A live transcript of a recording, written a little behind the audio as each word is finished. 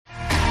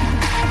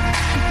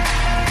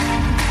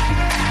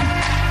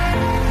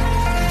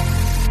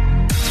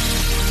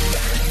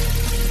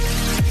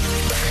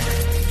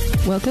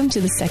Welcome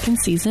to the second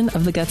season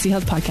of the Gutsy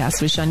Health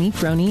Podcast with Shanique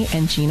Brony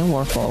and Gina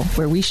Warfel,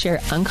 where we share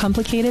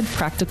uncomplicated,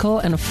 practical,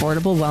 and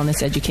affordable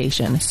wellness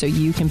education so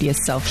you can be a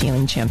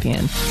self-healing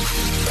champion.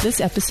 This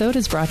episode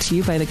is brought to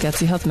you by the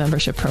Gutsy Health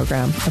Membership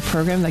Program, a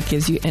program that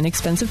gives you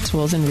inexpensive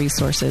tools and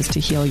resources to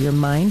heal your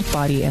mind,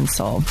 body, and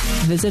soul.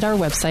 Visit our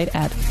website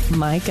at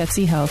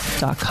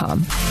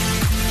mygutsyhealth.com.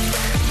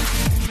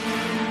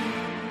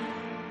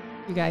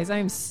 You guys,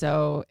 I'm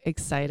so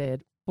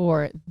excited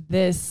for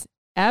this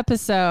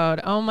episode.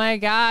 Oh my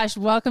gosh.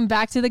 Welcome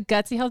back to the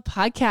Gutsy Health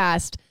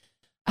Podcast.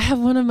 I have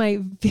one of my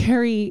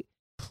very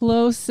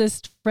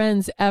closest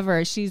friends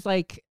ever. She's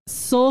like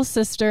soul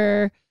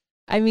sister.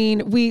 I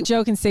mean, we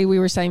joke and say we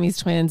were Siamese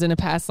twins in a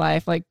past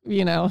life. Like,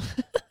 you know,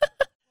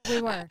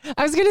 we were.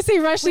 I was going to say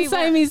Russian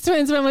Siamese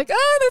twins, but I'm like,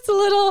 oh, that's a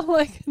little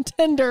like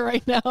tender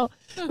right now.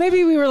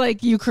 Maybe we were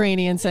like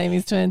Ukrainian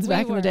Siamese twins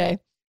back in the day.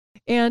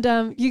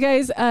 And you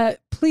guys,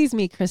 please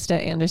meet Krista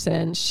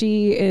Anderson.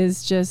 She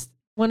is just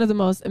one of the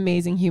most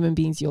amazing human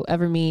beings you'll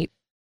ever meet.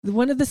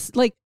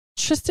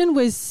 Tristan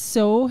was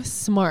so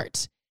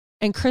smart,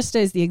 and Krista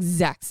is the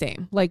exact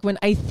same. Like, when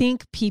I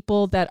think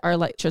people that are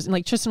like Tristan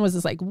was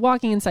this like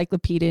walking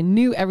encyclopedia,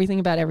 knew everything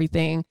about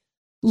everything,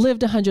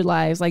 lived 100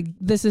 lives. Like,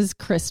 this is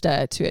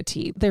Krista to a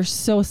T. They're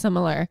so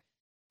similar.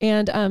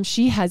 And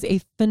she has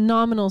a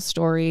phenomenal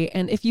story.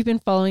 And if you've been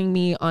following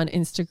me on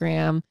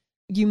Instagram,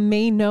 you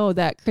may know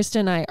that Krista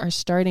and I are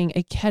starting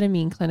a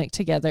ketamine clinic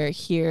together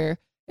here.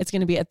 It's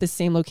going to be at the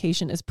same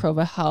location as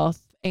Prova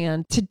Health.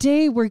 And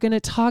today we're going to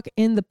talk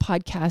in the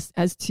podcast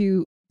as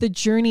to the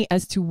journey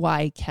as to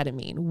why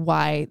ketamine,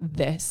 why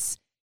this.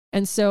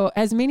 And so,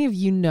 as many of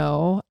you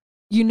know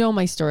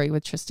my story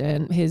with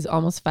Tristan, his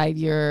almost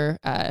 5-year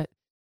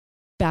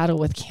battle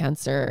with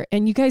cancer.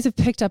 And you guys have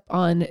picked up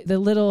on the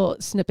little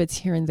snippets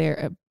here and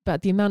there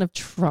about the amount of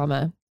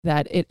trauma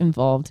that it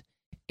involved.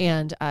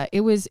 And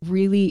it was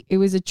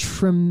a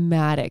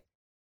traumatic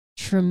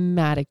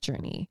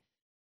journey.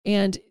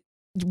 And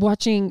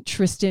watching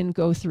Tristan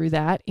go through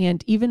that,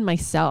 and even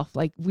myself,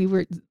 like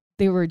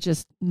there were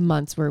just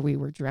months where we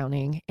were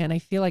drowning, and I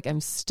feel like I'm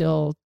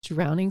still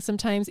drowning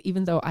sometimes,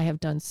 even though I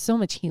have done so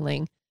much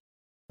healing.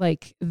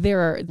 Like, there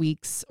are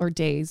weeks or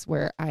days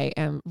where I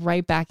am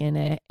right back in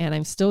it and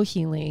I'm still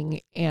healing.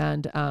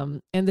 And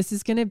this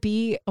is going to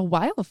be a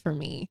while for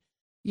me,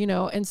 you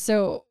know? And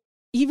so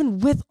even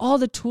with all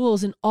the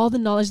tools and all the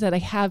knowledge that I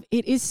have,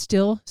 it is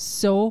still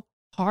so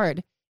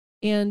hard.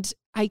 And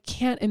I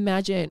can't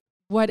imagine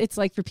what it's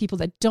like for people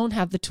that don't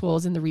have the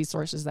tools and the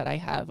resources that I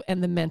have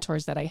and the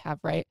mentors that I have,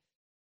 right?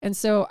 And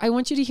so I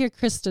want you to hear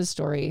Krista's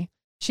story.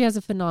 She has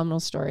a phenomenal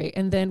story.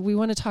 And then we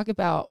want to talk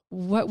about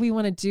what we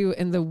want to do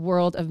in the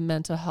world of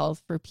mental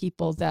health for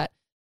people that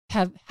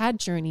have had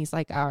journeys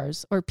like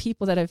ours, or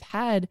people that have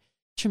had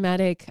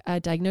traumatic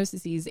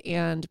diagnoses,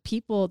 and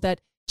people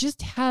that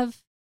just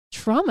have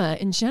trauma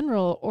in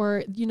general,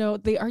 or, you know,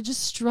 they are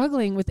just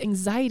struggling with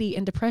anxiety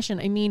and depression.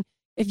 I mean,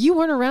 if you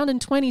weren't around in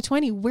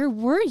 2020, where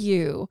were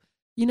you?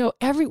 You know,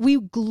 we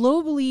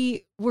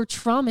globally were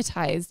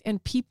traumatized,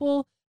 and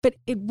people, but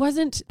it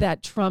wasn't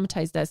that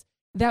traumatized us.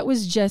 That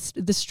was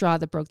just the straw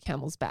that broke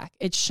camel's back.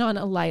 It shone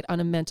a light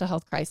on a mental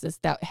health crisis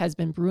that has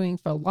been brewing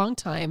for a long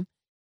time,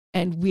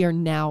 and we are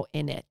now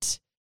in it.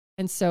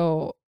 And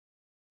so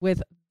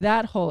with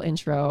that whole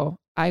intro,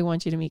 I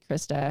want you to meet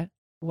Krista.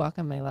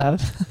 Welcome, my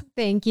love.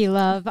 Thank you,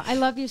 love. I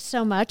love you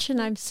so much, and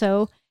I'm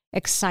so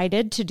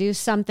excited to do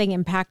something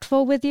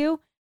impactful with you.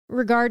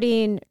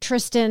 Regarding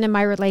Tristan and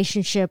my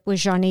relationship with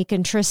Shanique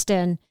and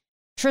Tristan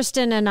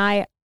and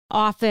I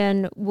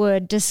often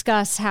would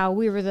discuss how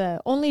we were the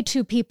only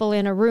two people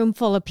in a room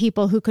full of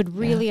people who could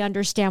really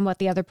understand what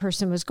the other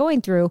person was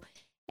going through.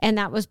 And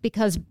that was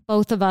because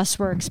both of us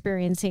were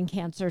experiencing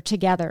cancer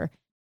together.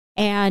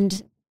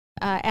 And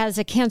as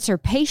a cancer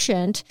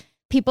patient,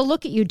 people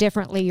look at you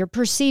differently. You're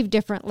perceived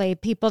differently.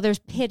 There's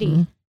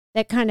pity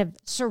that kind of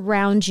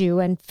surrounds you,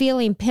 and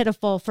feeling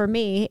pitiful for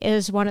me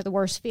is one of the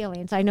worst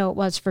feelings. I know it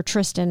was for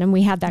Tristan, and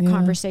we had that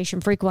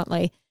conversation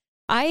frequently.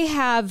 I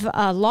have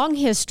a long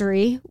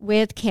history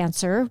with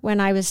cancer. When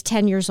I was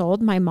 10 years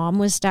old, my mom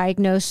was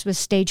diagnosed with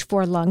stage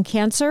 4 lung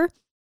cancer.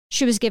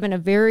 She was given a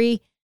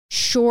very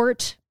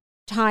short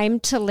time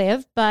to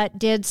live, but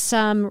did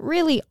some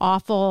really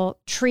awful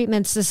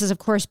treatments. This is, of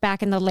course,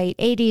 back in the late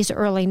 80s,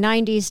 early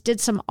 90s,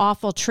 did some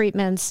awful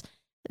treatments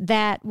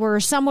that were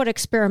somewhat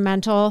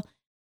experimental,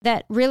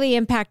 that really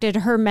impacted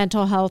her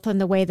mental health and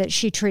the way that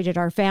she treated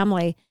our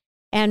family.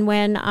 And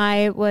when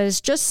I was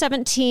just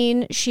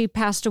 17, she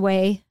passed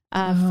away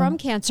from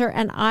cancer.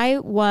 And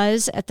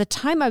at the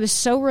time, I was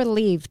so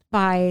relieved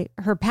by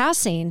her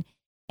passing.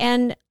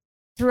 And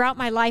throughout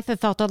my life, I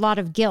felt a lot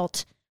of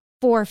guilt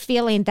for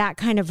feeling that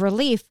kind of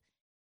relief.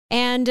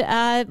 And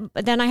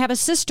then I have a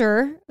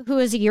sister who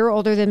is a year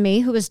older than me,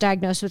 who was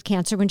diagnosed with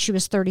cancer when she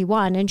was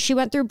 31. And she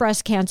went through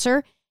breast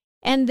cancer.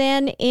 And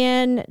then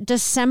in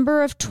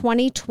December of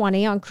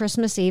 2020, on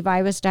Christmas Eve,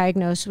 I was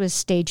diagnosed with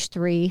stage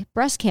 3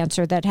 breast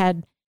cancer that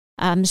had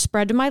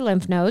spread to my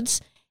lymph nodes.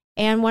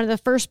 And one of the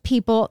first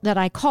people that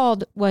I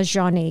called was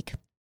Shanique.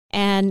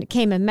 and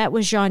came and met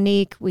with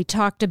Jeannique. We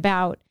talked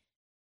about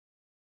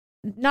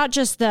not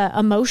just the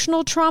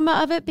emotional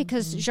trauma of it,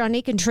 because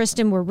Jeannique and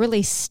Tristan were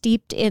really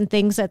steeped in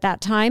things at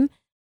that time,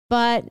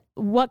 but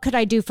what could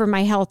I do for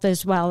my health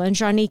as well? And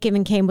Jeannique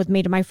even came with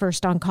me to my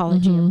first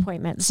oncology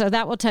appointment. So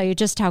that will tell you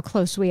just how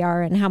close we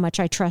are and how much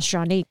I trust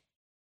Jeannique.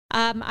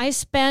 I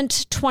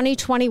spent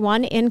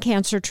 2021 in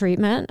cancer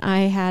treatment.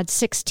 I had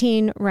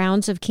 16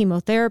 rounds of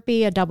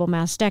chemotherapy, a double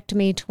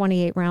mastectomy,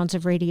 28 rounds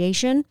of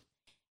radiation.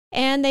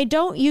 And they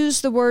don't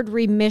use the word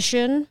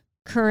remission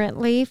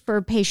currently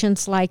for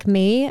patients like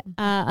me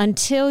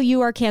until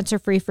you are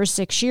cancer-free for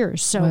 6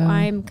 years. So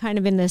I'm kind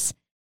of in this,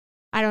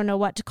 I don't know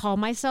what to call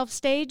myself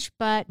stage,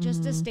 but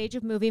just a stage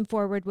of moving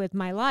forward with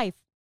my life.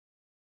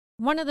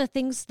 One of the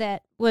things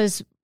that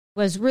was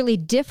really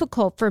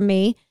difficult for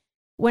me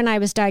when I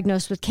was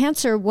diagnosed with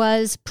cancer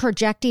was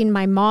projecting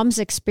my mom's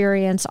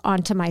experience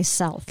onto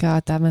myself.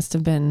 God, that must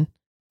have been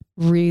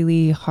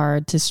really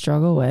hard to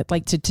struggle with,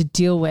 like to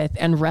deal with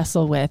and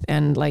wrestle with.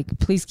 And like,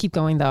 please keep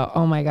going though.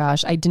 Oh my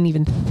gosh, I didn't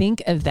even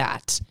think of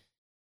that.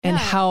 And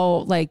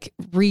how like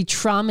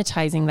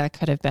re-traumatizing that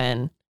could have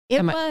been.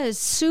 It was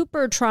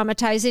super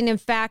traumatizing. In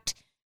fact,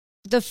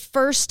 the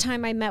first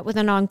time I met with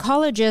an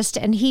oncologist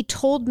and he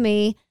told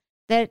me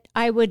that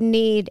I would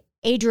need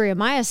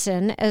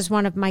adriamycin as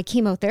one of my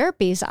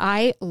chemotherapies,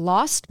 I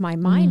lost my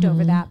mind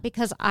over that,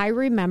 because I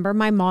remember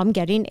my mom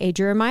getting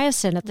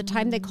adriamycin. At the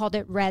time, they called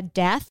it Red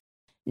Death.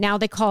 Now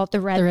they call it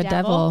the Red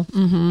Devil.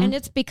 And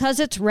it's because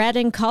it's red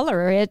in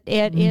color. It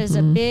is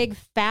a big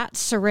fat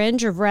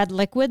syringe of red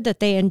liquid that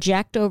they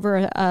inject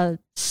over a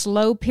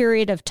slow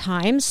period of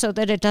time so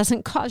that it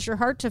doesn't cause your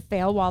heart to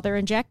fail while they're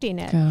injecting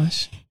it.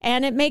 Gosh.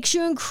 And it makes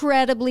you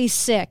incredibly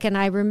sick. And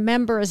I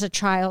remember as a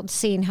child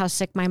seeing how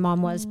sick my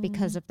mom was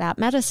because of that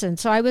medicine.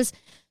 So I was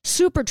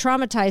super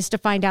traumatized to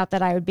find out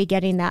that I would be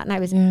getting that. And I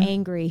was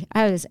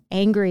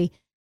angry.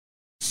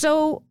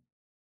 So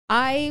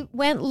I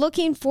went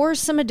looking for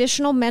some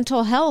additional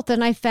mental health,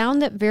 and I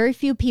found that very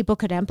few people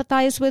could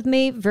empathize with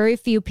me. Very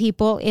few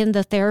people in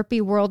the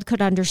therapy world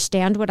could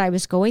understand what I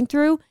was going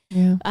through.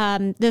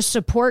 The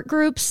support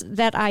groups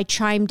that I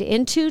chimed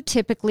into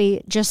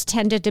typically just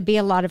tended to be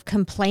a lot of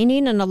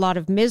complaining and a lot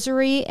of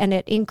misery, and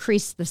it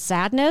increased the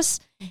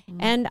sadness.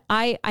 And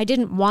I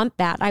didn't want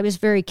that. I was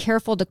very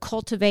careful to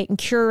cultivate and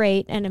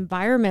curate an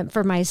environment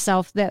for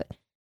myself that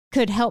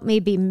could help me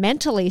be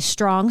mentally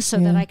strong so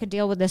that I could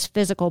deal with this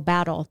physical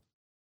battle.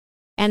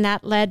 And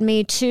that led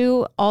me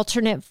to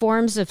alternate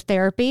forms of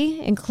therapy,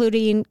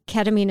 including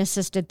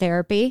ketamine-assisted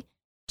therapy,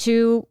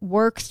 to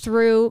work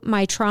through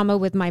my trauma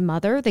with my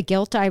mother, the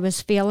guilt I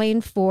was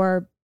feeling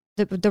for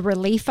the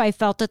relief I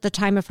felt at the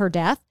time of her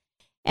death,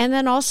 and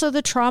then also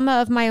the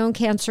trauma of my own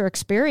cancer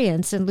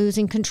experience and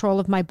losing control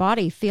of my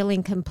body,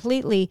 feeling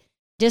completely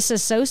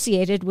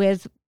disassociated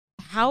with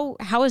how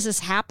is this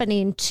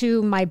happening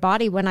to my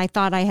body when I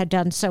thought I had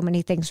done so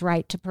many things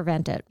right to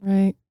prevent it.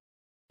 Right.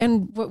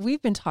 And what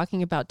we've been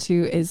talking about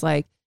too is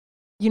like,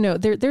 you know,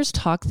 there's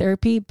talk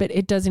therapy, but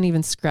it doesn't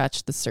even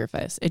scratch the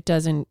surface. It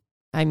doesn't,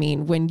 I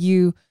mean,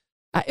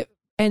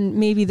 and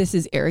maybe this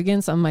is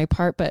arrogance on my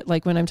part, but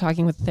like when I'm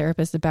talking with a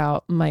therapist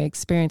about my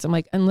experience, I'm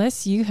like,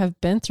 unless you have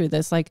been through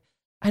this, like,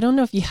 I don't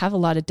know if you have a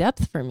lot of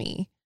depth for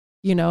me,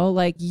 you know,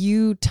 like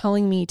you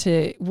telling me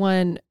to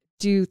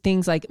do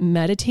things like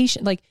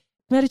meditation. Like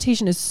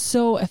meditation is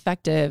so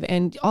effective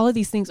and all of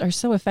these things are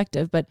so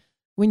effective. But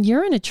when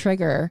you're in a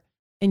trigger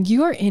and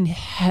you are in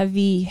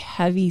heavy,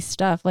 heavy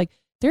stuff, like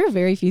there are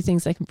very few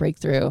things that can break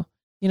through.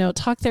 You know,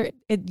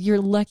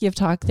 you're lucky if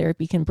talk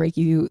therapy can break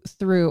you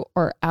through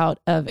or out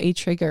of a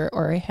trigger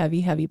or a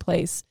heavy, heavy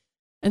place.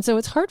 And so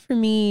it's hard for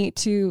me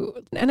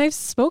and I've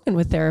spoken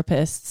with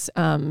therapists,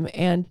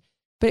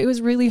 but it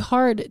was really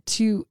hard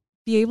to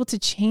be able to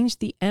change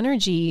the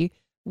energy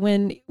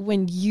when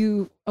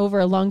you, over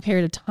a long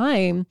period of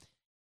time,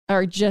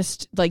 are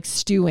just like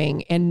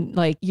stewing and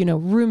like, you know,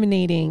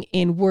 ruminating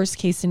in worst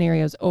case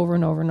scenarios over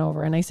and over and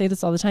over. And I say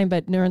this all the time,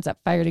 but neurons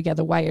that fire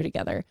together, wire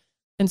together.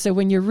 And so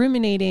when you're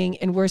ruminating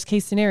in worst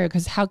case scenario,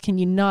 because how can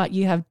you not,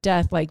 you have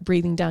death like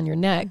breathing down your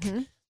neck.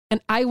 Mm-hmm.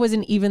 And I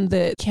wasn't even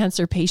the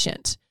cancer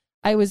patient.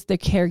 I was the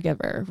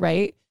caregiver,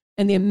 right?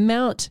 And the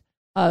amount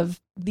of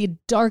the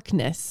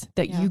darkness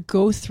that you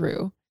go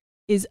through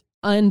is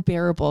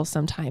unbearable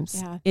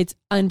sometimes. Yeah. It's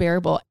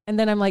unbearable. And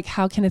then I'm like,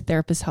 how can a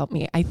therapist help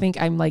me? I think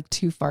I'm like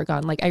too far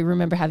gone. Like I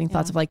remember having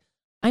thoughts of like,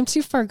 I'm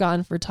too far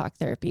gone for talk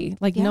therapy.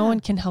 Like no one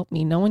can help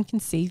me. No one can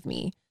save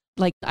me.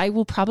 Like I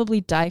will probably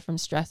die from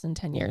stress in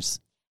 10 years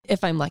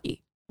if I'm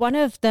lucky. One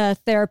of the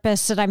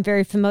therapists that I'm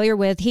very familiar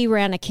with, he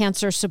ran a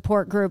cancer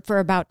support group for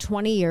about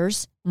 20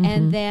 years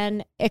and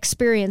then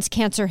experienced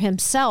cancer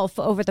himself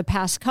over the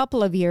past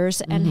couple of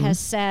years and has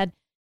said,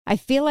 I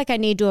feel like I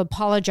need to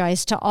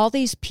apologize to all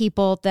these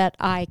people that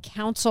I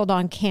counseled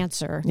on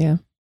cancer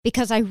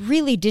because I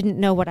really didn't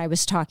know what I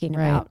was talking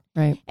about.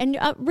 Right. And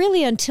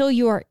really, until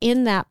you are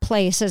in that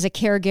place as a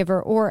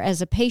caregiver or as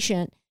a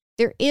patient,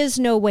 there is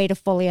no way to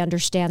fully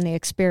understand the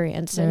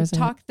experience. And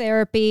talk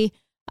therapy,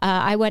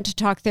 I went to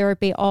talk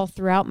therapy all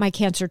throughout my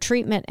cancer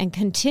treatment and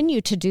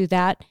continue to do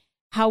that.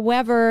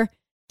 However,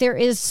 there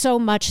is so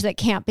much that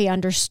can't be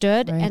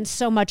understood, and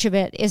so much of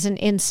it is an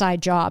inside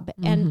job.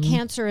 And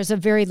cancer is a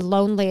very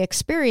lonely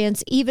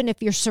experience, even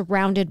if you're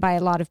surrounded by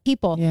a lot of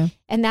people. Yeah.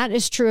 And that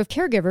is true of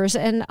caregivers.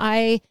 And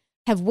I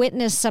have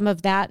witnessed some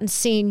of that and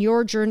seen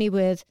your journey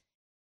with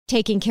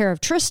taking care of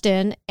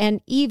Tristan.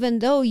 And even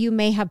though you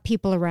may have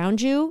people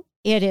around you,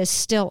 it is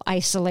still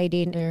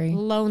isolating, Very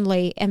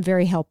lonely, and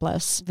very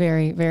helpless.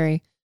 Very,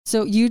 very.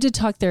 So you did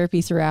talk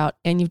therapy throughout,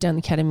 and you've done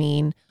the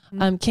ketamine.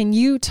 Can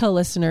you tell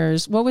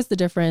listeners what was the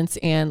difference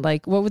and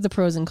like what were the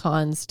pros and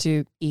cons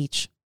to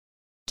each?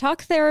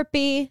 Talk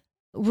therapy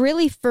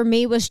really for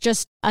me was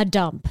just a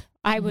dump.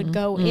 I would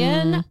go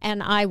in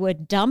and I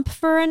would dump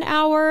for an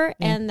hour,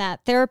 and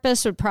that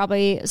therapist would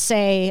probably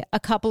say a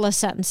couple of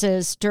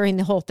sentences during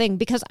the whole thing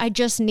because I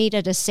just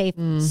needed a safe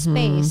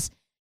space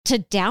to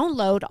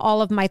download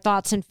all of my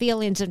thoughts and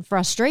feelings and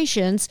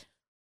frustrations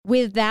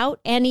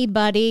without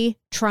anybody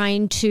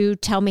trying to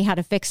tell me how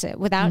to fix it,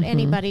 without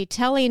anybody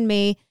telling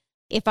me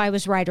if I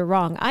was right or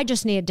wrong. I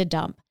just needed to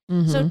dump.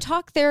 So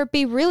talk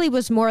therapy really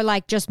was more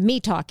like just me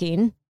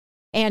talking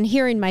and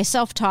hearing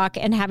myself talk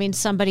and having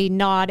somebody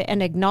nod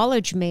and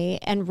acknowledge me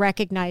and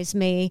recognize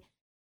me.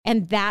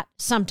 And that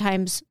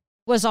sometimes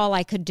was all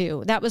I could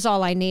do. That was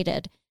all I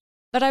needed.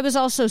 But I was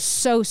also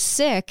so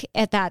sick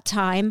at that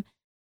time.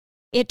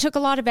 It took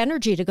a lot of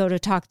energy to go to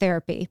talk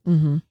therapy.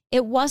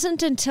 It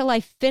wasn't until I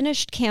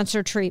finished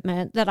cancer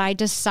treatment that I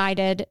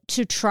decided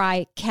to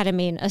try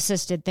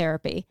ketamine-assisted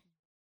therapy.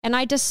 And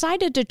I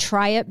decided to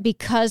try it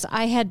because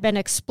I had been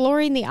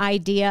exploring the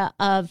idea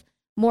of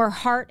more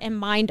heart and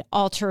mind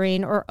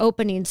altering or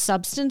opening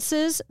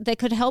substances that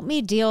could help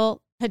me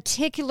deal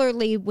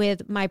particularly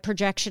with my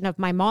projection of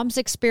my mom's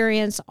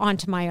experience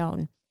onto my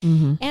own.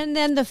 And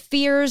then the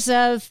fears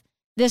of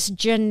this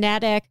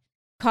genetic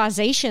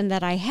causation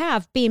that I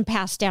have being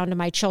passed down to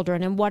my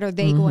children, and what are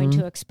they going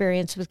to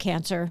experience with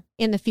cancer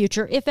in the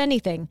future, if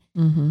anything.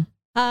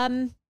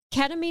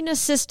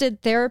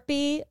 Ketamine-assisted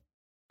therapy,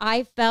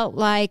 I felt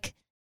like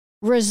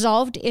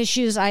resolved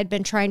issues I'd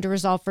been trying to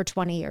resolve for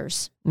 20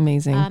 years.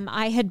 Amazing.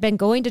 I had been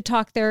going to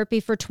talk therapy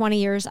for 20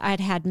 years. I'd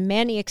had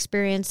many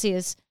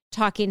experiences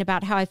talking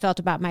about how I felt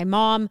about my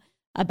mom,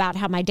 about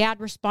how my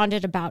dad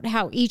responded, about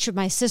how each of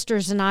my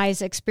sisters and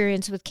I's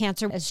experience with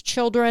cancer as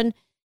children,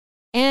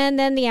 and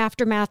then the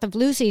aftermath of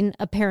losing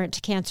a parent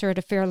to cancer at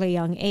a fairly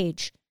young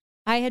age.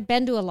 I had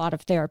been to a lot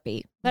of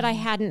therapy, but I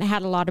hadn't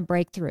had a lot of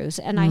breakthroughs,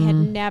 and I had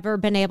never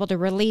been able to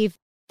relieve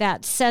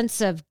that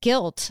sense of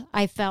guilt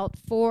I felt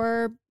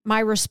for my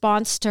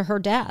response to her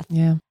death.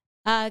 Yeah.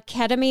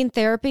 Ketamine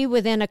therapy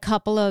within a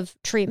couple of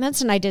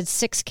treatments, and I did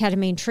 6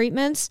 ketamine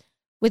treatments.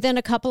 Within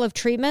a couple of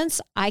treatments,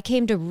 I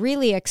came to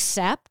really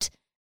accept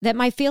that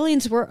my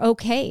feelings were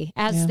okay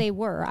as they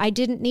were. I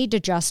didn't need to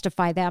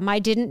justify them. I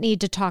didn't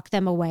need to talk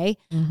them away.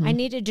 I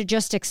needed to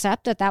just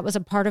accept that that was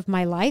a part of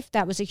my life.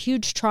 That was a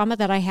huge trauma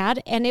that I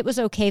had, and it was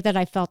okay that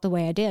I felt the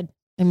way I did.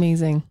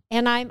 Amazing.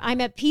 And I'm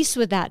at peace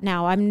with that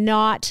now. I'm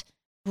not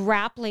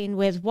grappling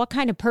with what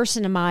kind of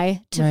person am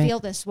I to feel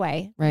this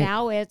way.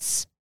 Now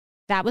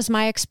that was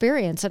my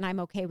experience, and I'm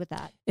okay with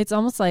that. It's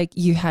almost like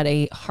you had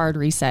a hard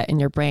reset in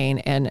your brain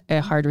and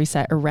a hard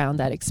reset around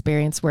that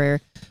experience where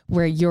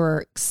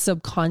your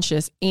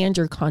subconscious and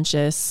your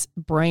conscious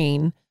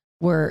brain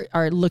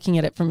are looking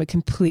at it from a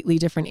completely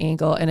different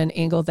angle, and an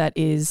angle that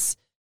is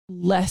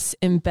less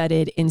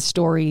embedded in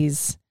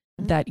stories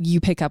that you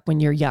pick up when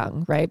you're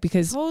young, right?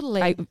 Because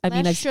totally, I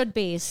mean, I should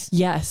be.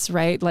 Yes,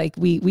 right. Like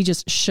we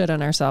just should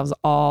on ourselves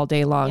all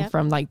day long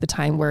from like the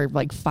time we're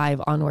like 5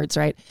 onwards,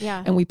 right?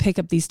 Yeah. And we pick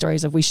up these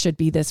stories of we should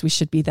be this, we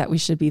should be that, we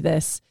should be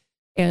this.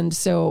 And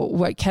so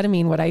what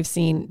ketamine, what I've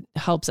seen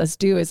helps us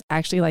do is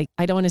actually like,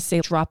 I don't want to say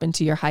drop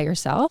into your higher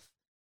self,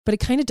 but it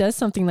kind of does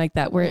something like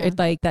that, where it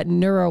like that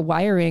neuro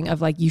wiring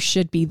of like, you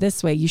should be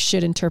this way, you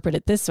should interpret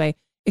it this way.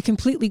 It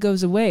completely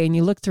goes away and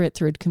you look through it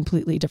through a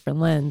completely different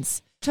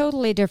lens.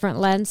 Totally different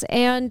lens.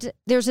 And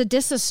there's a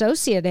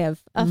dissociative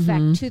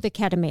effect to the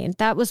ketamine.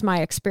 That was my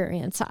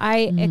experience.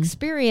 I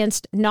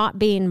experienced not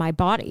being my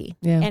body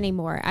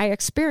anymore. I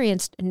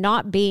experienced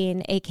not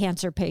being a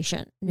cancer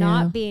patient,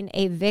 not being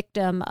a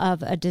victim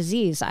of a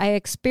disease. I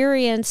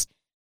experienced,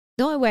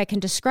 the only way I can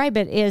describe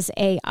it is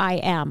I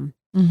am.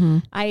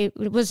 I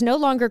was no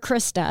longer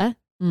Krista.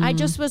 I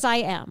just was I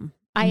am.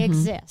 I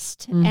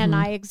exist. And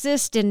I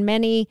exist in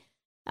many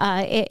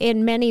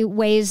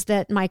ways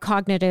that my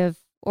cognitive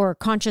or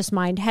conscious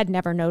mind had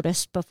never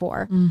noticed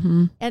before.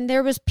 And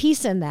there was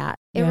peace in that.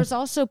 There was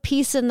also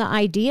peace in the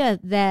idea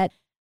that,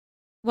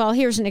 well,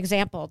 here's an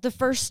example.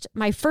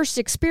 My first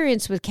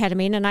experience with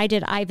ketamine, and I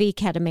did IV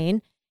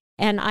ketamine,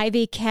 and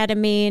IV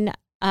ketamine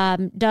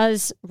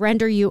does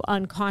render you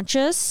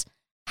unconscious.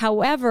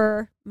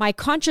 However, my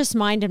conscious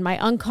mind and my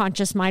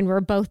unconscious mind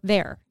were both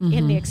there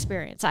in the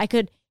experience. I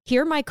could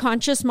hear my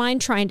conscious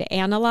mind trying to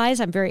analyze.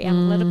 I'm very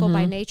analytical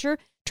by nature,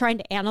 trying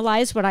to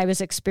analyze what I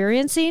was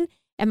experiencing.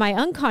 And my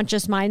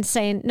unconscious mind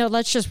saying, no,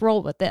 let's just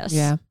roll with this.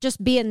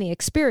 Just be in the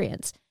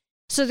experience.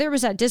 So there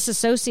was that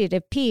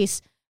dissociative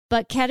piece,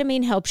 but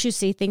ketamine helps you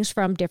see things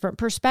from different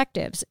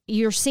perspectives.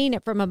 You're seeing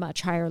it from a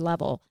much higher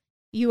level.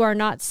 you are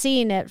not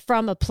seeing it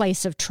from a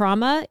place of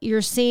trauma.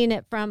 You're seeing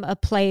it from a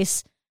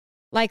place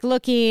like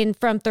looking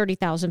from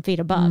 30,000 feet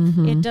above.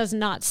 Mm-hmm. It does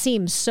not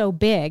seem so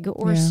big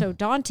or so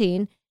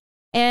daunting.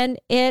 And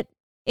it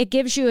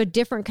gives you a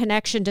different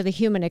connection to the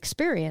human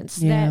experience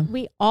that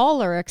we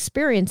all are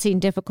experiencing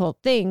difficult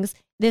things.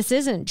 This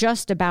isn't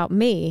just about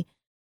me.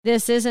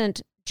 This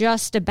isn't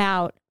just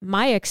about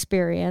my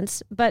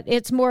experience, but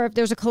it's more of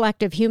there's a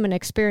collective human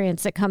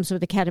experience that comes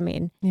with the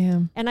ketamine. Yeah.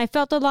 And I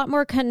felt a lot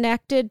more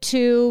connected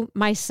to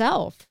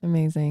myself.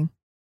 Amazing.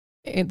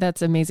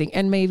 That's amazing.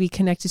 And maybe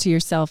connected to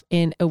yourself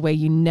in a way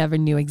you never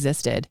knew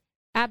existed.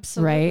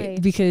 Absolutely.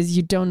 Right? Because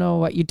you don't know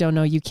what you don't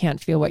know. You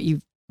can't feel what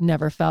you've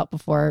never felt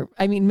before.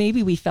 I mean,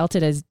 maybe we felt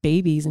it as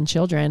babies and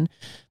children,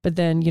 but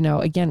then,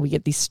 again, we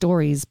get these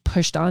stories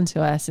pushed onto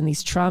us and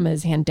these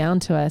traumas hand down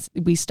to us.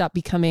 We stop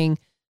becoming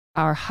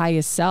our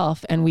highest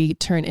self and we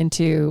turn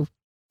into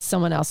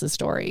someone else's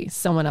story,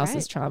 someone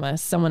else's trauma,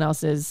 someone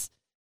else's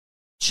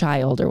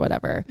child or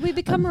whatever. We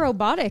become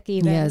robotic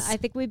even. Yes. I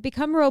think we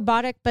become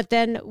robotic, but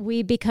then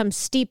we become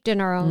steeped in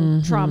our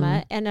own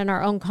trauma and in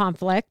our own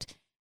conflict.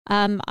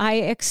 I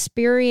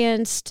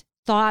experienced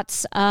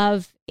thoughts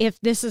of, if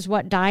this is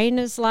what dying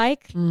is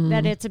like,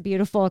 that it's a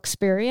beautiful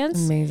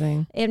experience.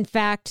 Amazing. In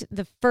fact,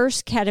 the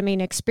first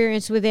ketamine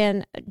experience,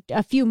 within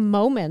a few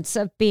moments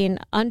of being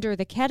under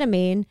the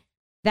ketamine,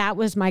 that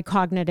was my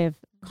cognitive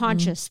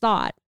conscious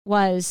thought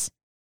was,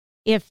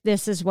 if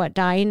this is what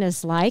dying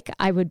is like,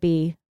 I would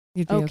be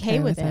okay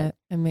with it.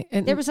 And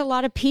there was a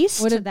lot of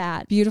peace to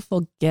that.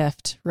 Beautiful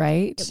gift,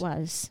 right? It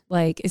was.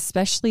 Like,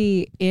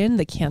 especially in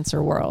the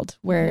cancer world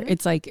where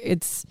it's like,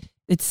 it's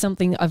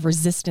something of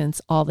resistance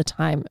all the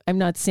time. I'm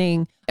not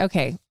saying,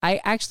 okay,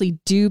 I actually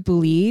do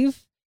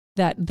believe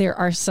that there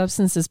are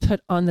substances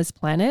put on this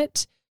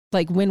planet.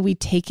 Like when we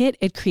take it,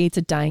 it creates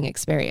a dying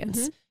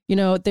experience.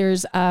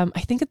 There's, I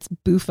think it's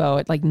Bufo.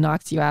 It like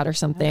knocks you out or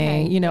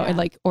something, and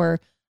like, or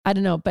I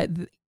don't know, but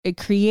it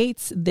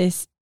creates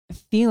this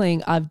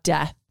feeling of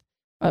death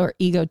or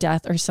ego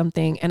death or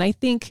something. And I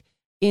think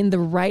in the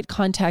right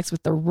context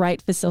with the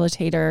right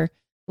facilitator,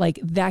 like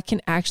that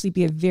can actually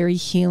be a very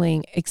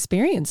healing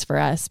experience for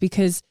us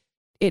because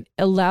it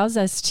allows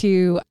us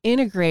to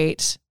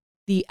integrate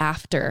the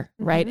after,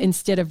 right?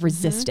 Instead of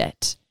resist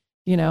it,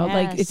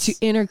 like it's to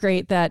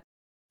integrate that.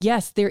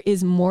 Yes, there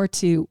is more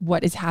to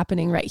what is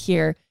happening right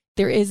here.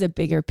 There is a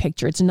bigger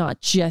picture. It's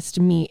not just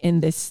me in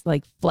this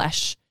like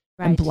flesh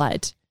and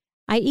blood.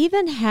 I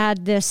even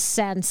had this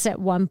sense at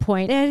one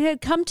point, it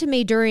had come to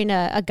me during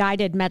a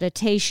guided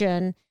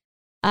meditation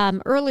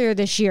earlier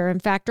this year. In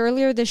fact,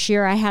 earlier this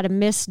year, I had a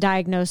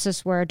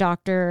misdiagnosis where a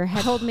doctor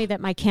had told me that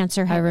my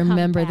cancer had I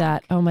remember come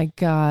back. that. Oh my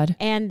God.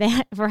 And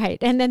that,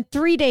 And then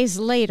 3 days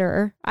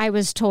later, I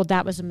was told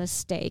that was a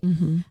mistake.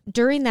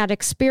 During that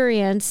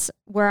experience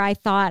where I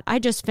thought I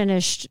just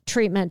finished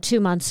treatment 2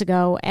 months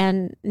ago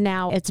and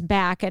now it's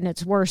back and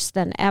it's worse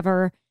than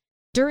ever.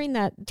 During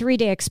that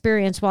 3-day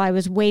experience, while I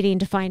was waiting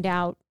to find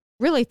out,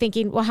 really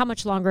thinking, well, how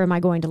much longer am I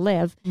going to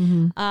live?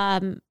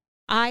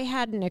 I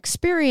had an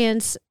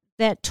experience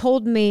that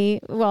told me,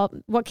 well,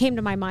 what came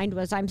to my mind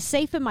was I'm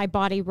safe in my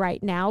body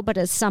right now, but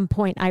at some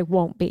point I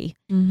won't be.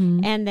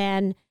 And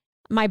then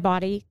my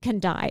body can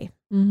die.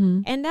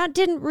 And that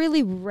didn't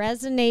really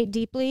resonate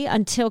deeply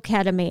until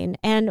ketamine.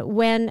 And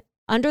when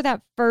under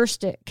that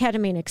first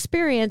ketamine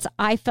experience,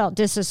 I felt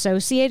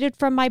disassociated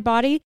from my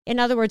body. In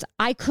other words,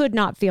 I could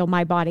not feel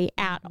my body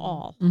at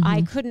all.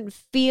 I couldn't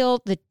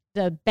feel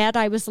the bed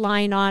I was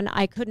lying on.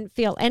 I couldn't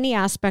feel any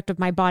aspect of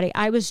my body.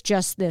 I was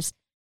just this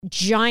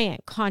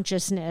giant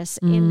consciousness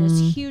in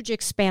this huge,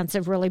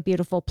 expansive, really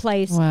beautiful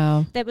place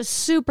that was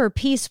super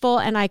peaceful,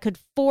 and I could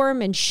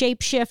form and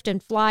shapeshift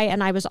and fly,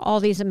 and I was all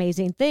these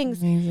amazing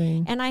things.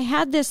 And I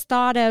had this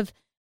thought of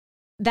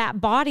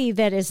that body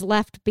that is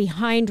left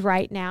behind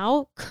right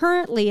now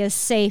currently is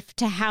safe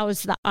to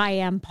house the I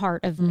am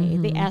part of me,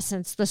 the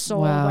essence, the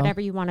soul,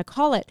 whatever you want to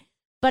call it.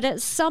 But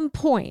at some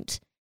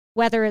point,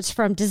 whether it's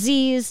from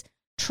disease,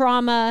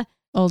 trauma,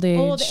 old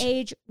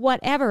age,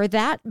 whatever,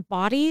 that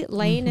body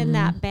laying in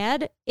that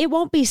bed, it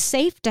won't be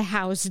safe to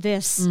house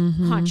this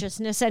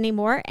consciousness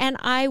anymore. And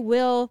I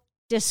will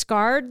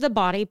discard the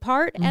body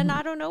part. And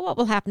I don't know what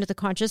will happen to the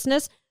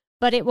consciousness,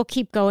 but it will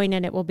keep going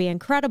and it will be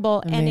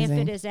incredible. Amazing. And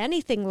if it is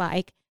anything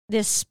like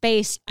this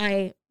space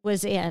I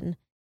was in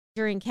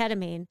during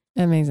ketamine,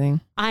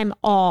 amazing. I'm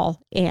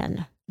all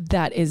in.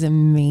 That is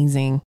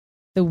amazing.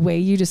 The way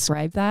you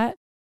describe that,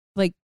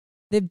 like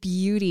the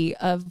beauty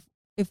of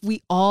if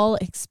we all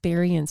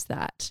experienced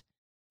that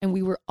and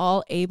we were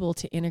all able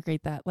to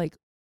integrate that, like,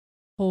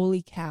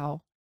 holy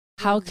cow,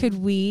 how could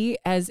we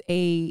as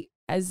a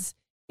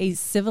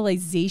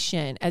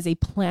civilization, as a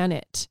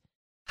planet,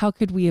 how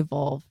could we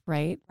evolve?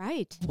 Right.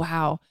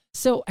 Wow.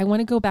 So I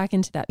want to go back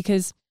into that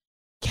because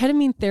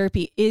ketamine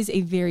therapy is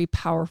a very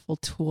powerful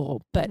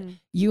tool, but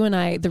you and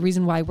I, the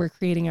reason why we're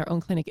creating our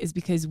own clinic is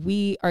because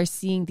we are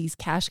seeing these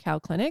cash cow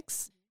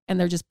clinics and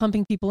they're just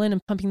pumping people in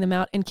and pumping them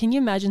out. And can you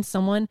imagine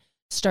someone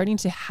starting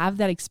to have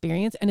that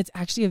experience? And it's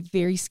actually a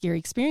very scary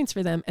experience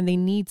for them. And they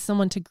need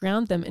someone to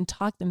ground them and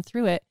talk them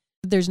through it.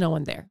 There's no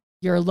one there.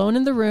 You're alone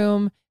in the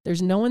room.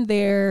 There's no one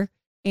there.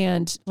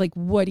 And like,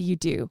 what do you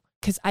do?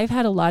 Because I've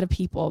had a lot of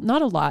people,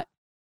 not a lot,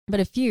 but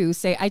a few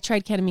say, I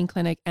tried ketamine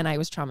clinic and I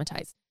was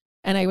traumatized.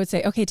 And I would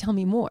say, okay, tell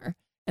me more.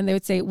 And they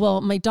would say,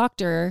 well, my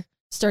doctor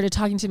started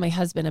talking to my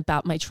husband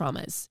about my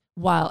traumas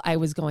while I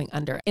was going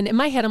under. And in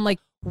my head, I'm like,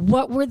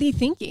 what were they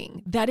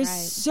thinking? That is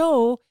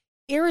so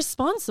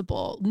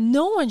irresponsible.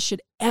 No one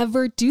should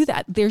ever do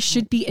that. There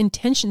should be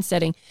intention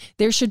setting.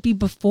 There should be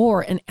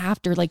before and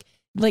after. Like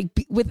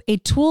with a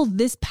tool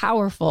this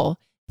powerful,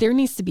 there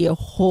needs to be a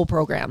whole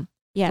program.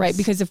 Yes. Right.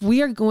 Because if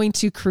we are going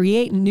to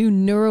create new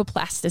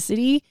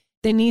neuroplasticity,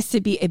 there needs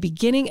to be a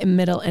beginning, a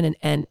middle, and an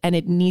end, and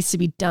it needs to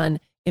be done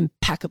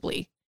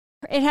impeccably.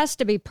 It has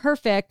to be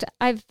perfect.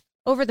 I've,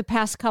 over the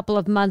past couple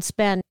of months,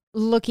 been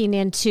looking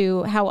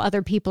into how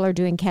other people are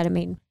doing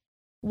ketamine.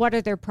 What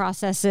are their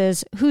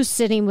processes? Who's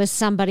sitting with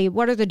somebody?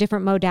 What are the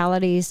different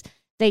modalities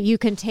that you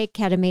can take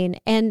ketamine?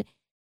 And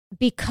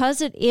because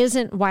it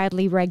isn't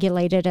widely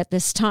regulated at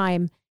this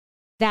time,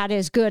 that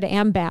is good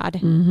and bad.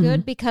 Mm-hmm.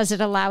 Good because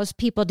it allows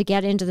people to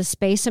get into the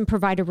space and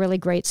provide a really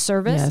great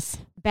service. Yes.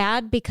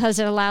 Bad because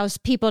it allows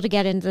people to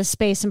get into the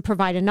space and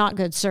provide a not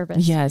good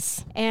service.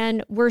 Yes.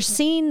 And we're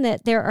seeing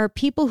that there are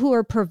people who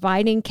are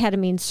providing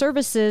ketamine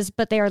services,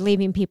 but they are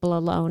leaving people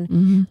alone.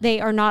 Mm-hmm.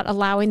 They are not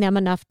allowing them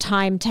enough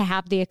time to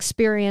have the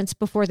experience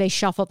before they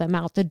shuffle them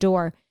out the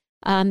door.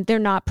 They're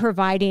not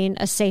providing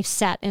a safe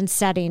set and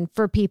setting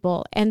for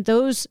people. And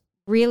those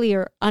really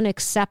are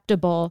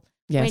unacceptable.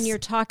 Yes. When you're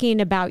talking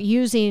about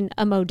using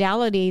a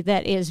modality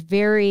that is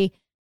very,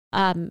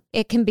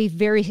 it can be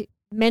very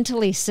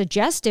mentally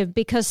suggestive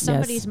because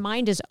somebody's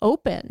mind is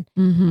open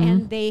Mm-hmm.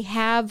 and they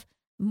have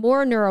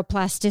more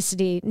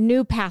neuroplasticity,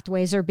 new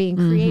pathways are being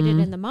created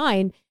in the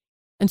mind.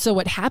 And so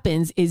what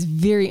happens is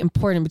very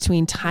important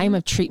between time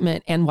of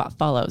treatment and what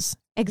follows.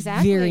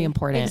 Exactly. Very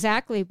important.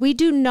 Exactly. We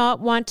do not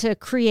want to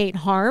create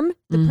harm.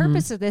 The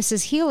purpose of this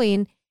is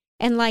healing.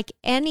 And like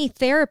any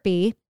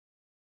therapy,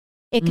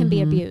 it can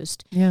be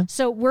abused. Yeah.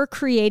 So we're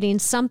creating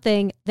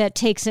something that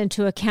takes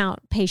into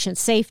account patient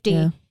safety.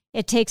 Yeah.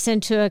 It takes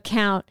into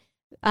account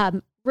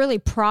really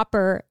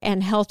proper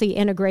and healthy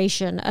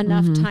integration,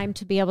 enough time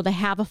to be able to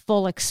have a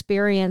full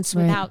experience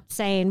without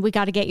saying, we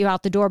got to get you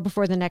out the door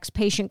before the next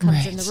patient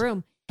comes in the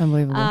room.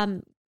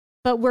 Unbelievable.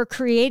 But we're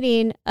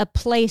creating a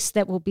place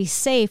that will be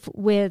safe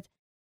with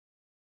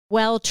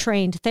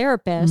well-trained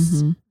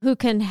therapists who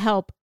can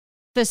help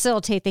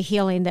facilitate the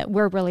healing that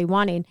we're really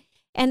wanting.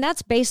 And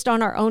that's based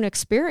on our own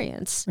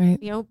experience.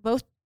 Right. You know,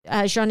 both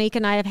Jonique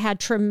and I have had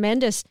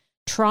tremendous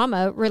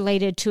trauma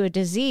related to a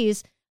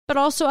disease, but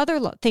also other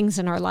things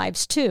in our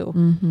lives too.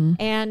 Mm-hmm.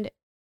 And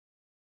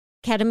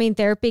ketamine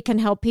therapy can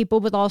help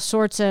people with all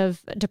sorts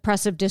of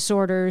depressive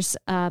disorders,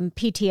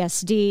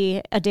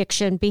 PTSD,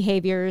 addiction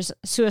behaviors,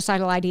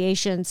 suicidal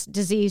ideations,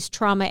 disease,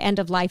 trauma, end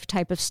of life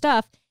type of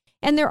stuff.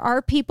 And there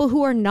are people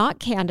who are not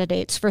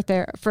candidates for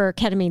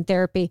ketamine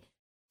therapy.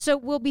 So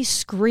we'll be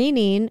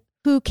screening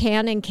who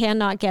can and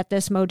cannot get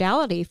this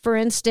modality. For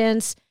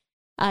instance,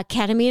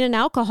 ketamine and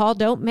alcohol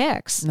don't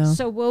mix. No.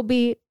 So we'll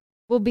be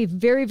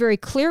very, very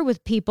clear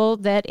with people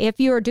that if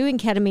you are doing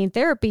ketamine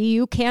therapy,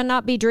 you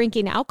cannot be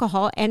drinking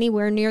alcohol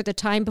anywhere near the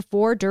time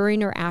before,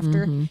 during, or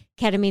after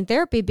ketamine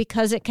therapy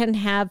because it can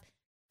have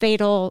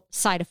fatal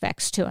side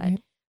effects to it.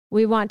 Right.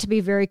 We want to be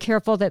very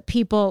careful that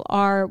people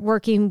are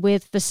working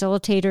with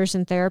facilitators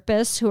and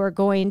therapists who are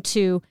going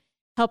to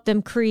help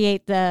them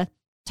create the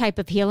type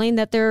of healing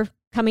that they're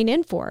coming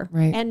in for,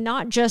 and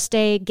not just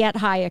a get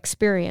high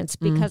experience,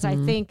 because I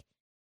think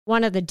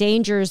one of the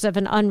dangers of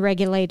an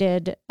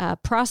unregulated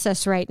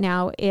process right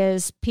now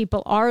is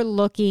people are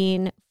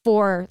looking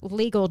for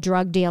legal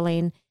drug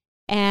dealing,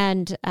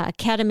 and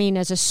ketamine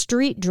as a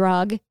street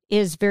drug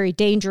is very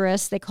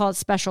dangerous. They call it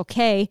Special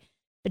K,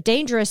 but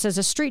dangerous as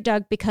a street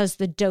drug because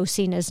the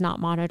dosing is not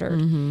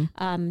monitored.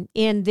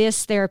 In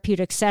this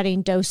therapeutic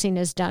setting, dosing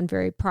is done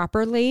very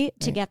properly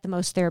to get the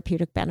most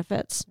therapeutic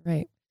benefits.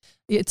 Right.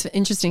 It's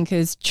interesting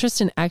because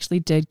Tristan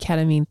actually did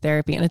ketamine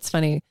therapy. And it's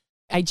funny.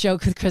 I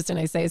joke with Kristen.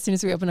 I say, as soon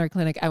as we open our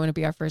clinic, I want to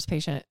be our first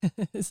patient.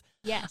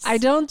 Yes. I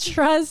don't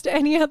trust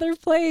any other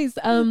place.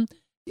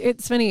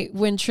 It's funny.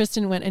 When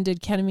Tristan went and did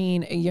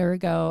ketamine a year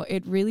ago,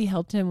 it really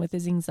helped him with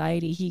his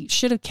anxiety. He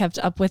should have kept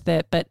up with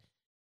it, but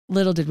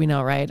little did we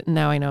know, right?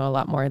 Now I know a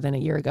lot more than a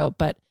year ago,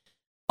 but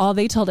all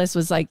they told us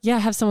was like, yeah,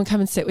 have someone come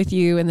and sit with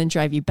you and then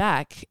drive you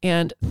back.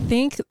 And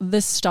thank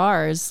the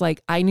stars.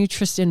 Like, I knew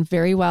Tristan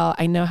very well.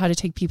 I know how to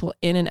take people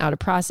in and out of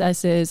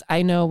processes.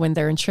 I know when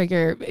they're in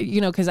trigger,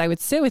 because I would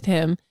sit with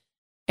him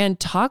and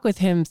talk with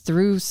him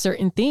through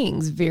certain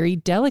things very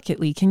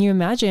delicately. Can you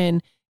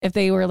imagine if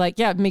they were like,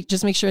 yeah,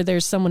 just make sure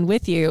there's someone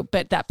with you,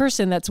 but that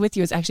person that's with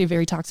you is actually a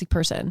very toxic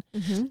person.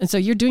 And so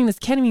you're doing this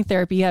ketamine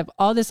therapy, you have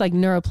all this like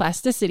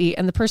neuroplasticity,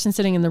 and the person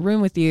sitting in the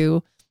room with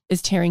you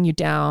is tearing you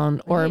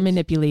down or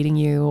manipulating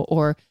you,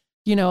 or,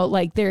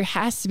 like there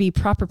has to be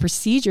proper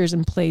procedures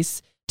in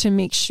place to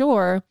make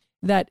sure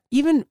that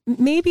even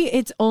maybe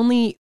it's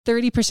only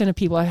 30% of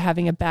people are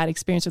having a bad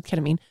experience with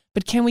ketamine,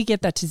 but can we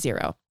get that to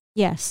zero?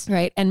 Yes.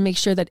 Right. And make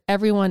sure that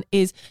everyone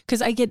is,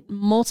 because I get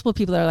multiple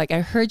people that are like,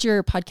 I heard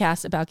your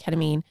podcast about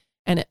ketamine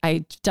and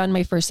I've done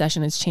my first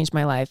session. It's changed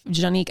my life.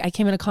 Jonique, I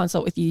came in a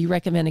consult with you. You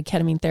recommended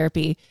ketamine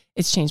therapy.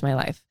 It's changed my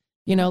life.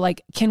 You know,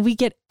 like, can we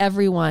get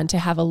everyone to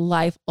have a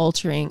life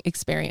altering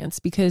experience?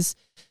 Because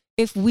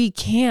if we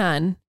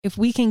can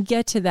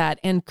get to that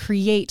and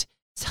create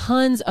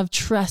tons of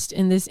trust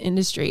in this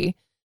industry,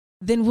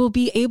 then we'll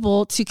be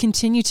able to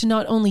continue to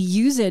not only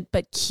use it,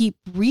 but keep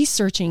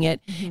researching it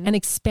and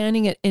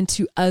expanding it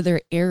into other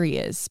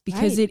areas,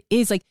 because it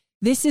is like,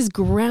 this is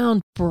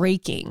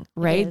groundbreaking,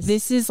 right?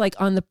 This is like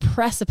on the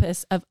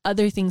precipice of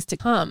other things to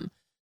come.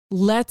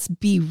 Let's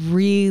be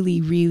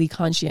really, really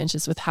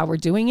conscientious with how we're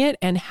doing it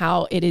and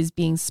how it is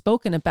being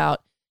spoken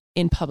about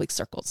in public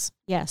circles.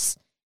 Yes.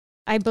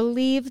 I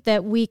believe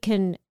that we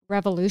can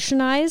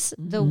revolutionize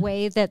the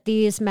way that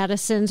these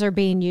medicines are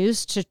being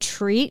used to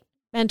treat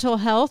mental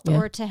health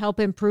or to help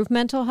improve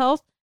mental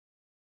health.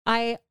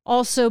 I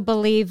also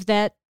believe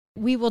that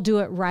we will do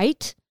it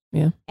right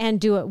and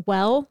do it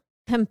well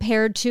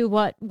compared to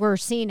what we're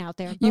seeing out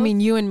there. You mean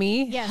you and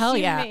me? Yes, Hell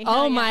you yeah. and me.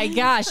 Oh my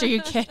gosh. Are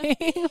you kidding?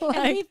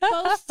 And we've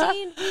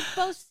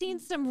both seen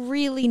some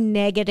really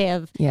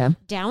negative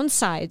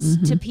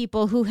downsides to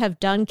people who have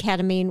done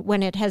ketamine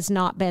when it has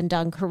not been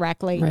done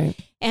correctly. Right.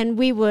 And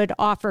we would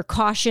offer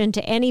caution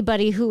to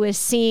anybody who has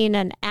seen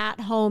an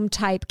at-home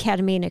type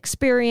ketamine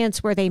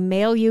experience where they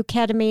mail you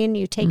ketamine,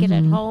 you take it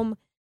at home,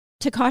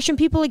 to caution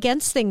people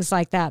against things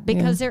like that,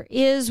 because there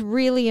is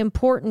really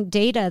important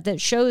data that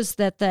shows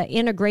that the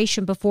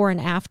integration before and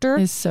after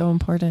is so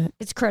important.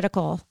 It's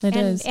critical. It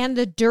is. And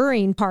the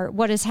during part,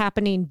 what is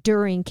happening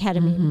during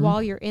ketamine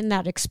while you're in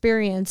that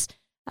experience.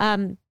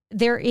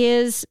 There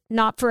is,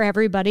 not for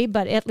everybody,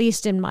 but at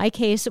least in my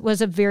case, it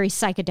was a very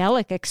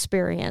psychedelic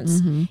experience.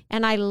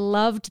 And I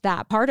loved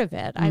that part of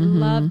it. I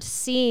loved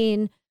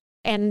seeing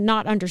and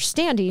not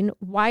understanding,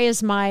 why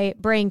is my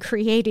brain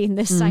creating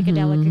this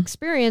psychedelic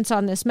experience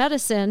on this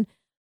medicine?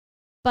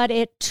 But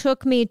it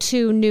took me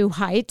to new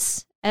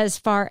heights as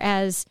far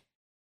as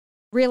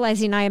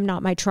realizing I am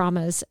not my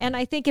traumas. And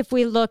I think if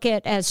we look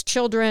at as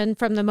children,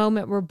 from the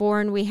moment we're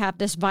born, we have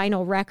this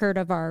vinyl record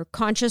of our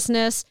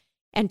consciousness,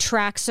 and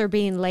tracks are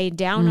being laid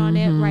down on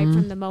it right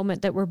from the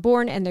moment that we're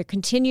born, and they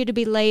continue to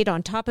be laid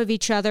on top of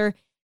each other.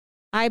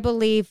 I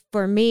believe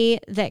for me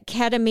that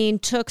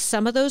ketamine took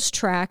some of those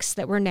tracks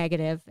that were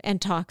negative and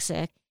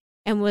toxic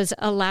and was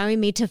allowing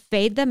me to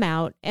fade them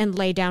out and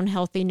lay down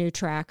healthy new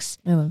tracks.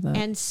 I love that.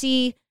 And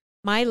see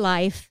my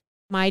life,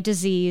 my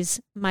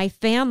disease, my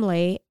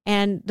family,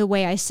 and the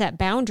way I set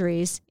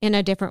boundaries in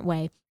a different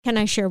way. Can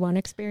I share one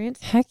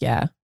experience? Heck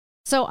yeah.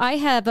 So I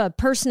have a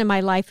person in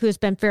my life who has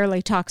been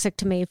fairly toxic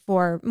to me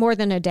for more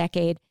than a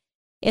decade.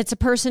 It's a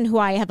person who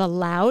I have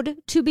allowed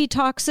to be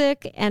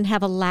toxic and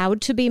have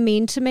allowed to be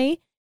mean to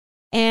me.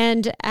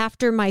 And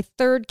after my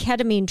third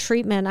ketamine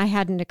treatment, I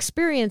had an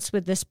experience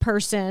with this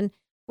person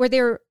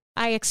where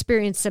I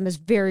experienced them as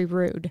very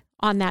rude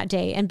on that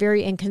day and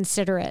very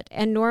inconsiderate.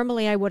 And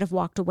normally I would have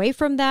walked away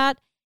from that,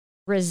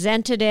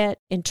 resented it,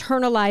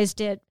 internalized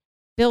it,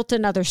 built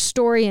another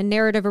story and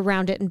narrative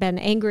around it, and been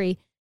angry.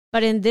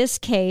 But in this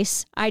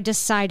case, I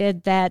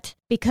decided that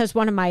because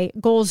one of my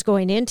goals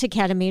going into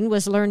ketamine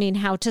was learning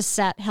how to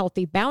set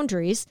healthy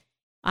boundaries,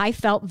 I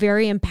felt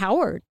very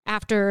empowered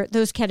after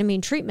those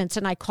ketamine treatments.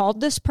 And I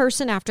called this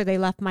person after they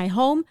left my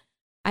home.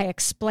 I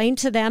explained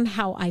to them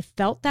how I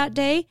felt that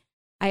day.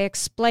 I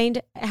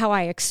explained how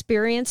I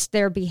experienced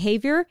their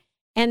behavior.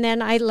 And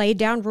then I laid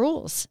down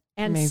rules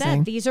and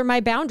said, these are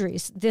my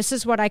boundaries. This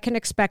is what I can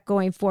expect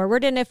going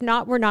forward. And if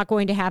not, we're not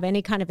going to have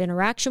any kind of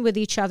interaction with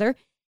each other.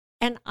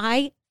 And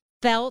I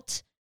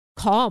felt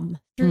calm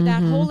through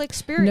that whole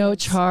experience. No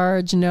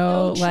charge,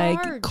 no like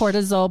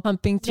cortisol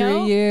pumping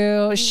through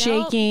you,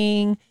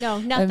 shaking. No,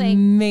 nothing.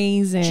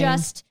 Amazing.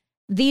 Just,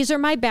 these are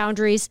my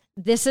boundaries.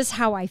 This is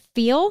how I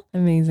feel.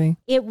 Amazing.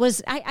 It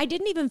was, I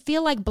didn't even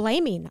feel like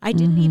blaming. I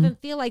didn't even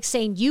feel like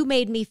saying, you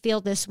made me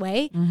feel this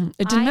way.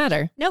 It didn't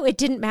matter. No, it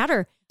didn't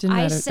matter.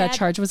 I said, that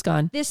charge was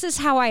gone. This is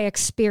how I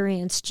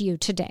experienced you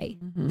today.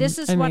 This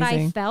is what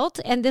I felt,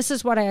 and this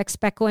is what I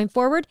expect going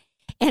forward.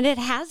 And it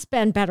has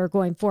been better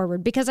going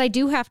forward because I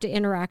do have to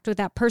interact with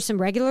that person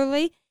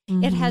regularly.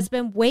 It has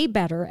been way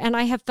better, and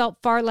I have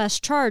felt far less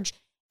charge.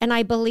 And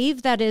I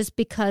believe that is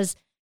because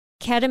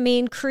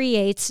ketamine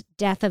creates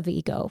death of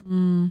ego.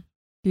 Beautiful.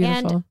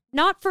 And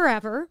not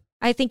forever.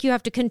 I think you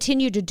have to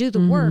continue to do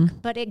the work,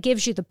 but it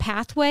gives you the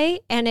pathway,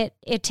 and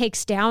it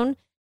takes down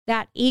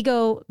that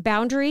ego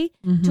boundary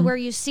to where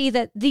you see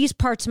that these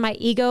parts of my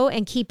ego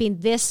and keeping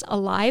this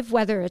alive,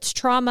 whether it's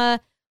trauma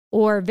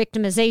or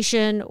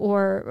victimization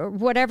or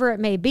whatever it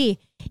may be,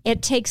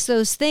 it takes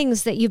those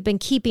things that you've been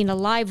keeping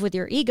alive with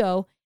your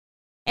ego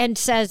and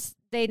says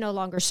they no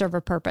longer serve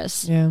a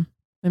purpose. Yeah.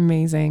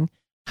 Amazing.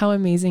 How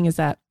amazing is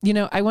that? You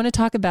know, I want to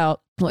talk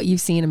about what you've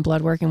seen in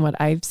blood work and what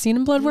I've seen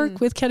in blood work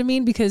with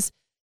ketamine, because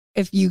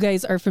if you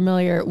guys are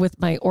familiar with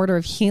my order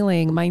of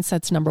healing,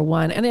 mindset's number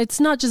one. And it's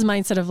not just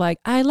mindset of like,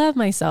 I love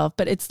myself,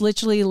 but it's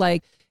literally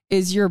like,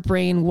 is your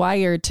brain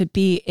wired to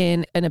be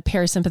in a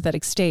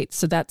parasympathetic state?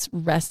 So that's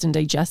rest and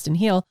digest and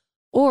heal.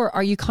 Or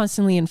are you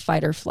constantly in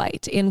fight or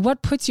flight? And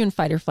what puts you in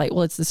fight or flight?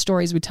 Well, it's the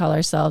stories we tell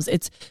ourselves.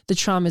 It's the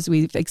traumas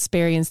we've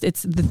experienced.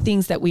 It's the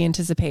things that we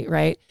anticipate,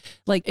 right?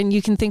 Like, and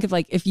you can think of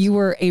like, if you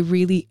were a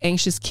really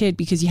anxious kid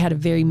because you had a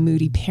very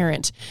moody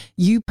parent,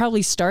 you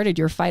probably started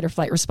your fight or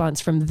flight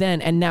response from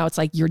then. And now it's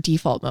like your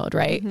default mode,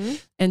 right? Mm-hmm.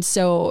 And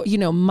so,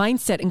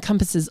 mindset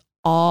encompasses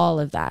all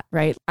of that,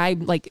 right? I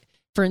like,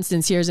 for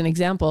instance, here's an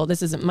example.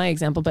 This isn't my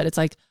example, but it's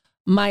like,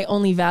 my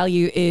only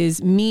value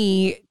is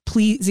me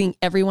pleasing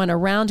everyone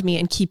around me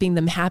and keeping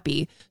them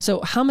happy.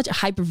 So how much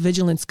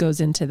hypervigilance goes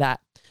into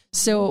that?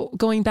 So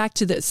going back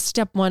to the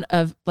step one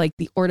of like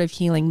the Order of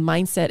Healing,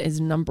 mindset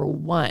is number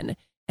one.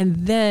 And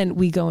then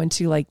we go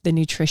into like the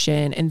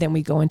nutrition, and then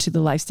we go into the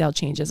lifestyle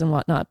changes and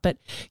whatnot. But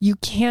you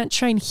can't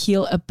try and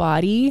heal a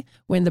body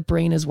when the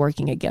brain is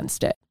working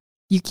against it.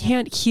 You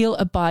can't heal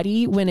a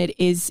body when it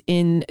is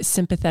in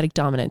sympathetic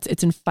dominance.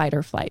 It's in fight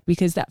or flight,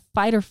 because that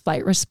fight or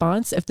flight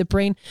response, if the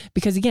brain,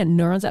 because again,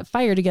 neurons that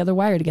fire together,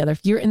 wire together.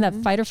 If you're in that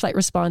fight or flight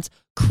response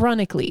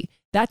chronically,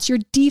 that's your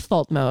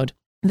default mode,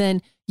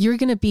 then you're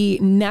going to be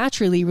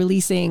naturally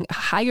releasing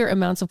higher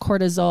amounts of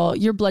cortisol.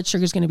 Your blood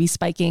sugar is going to be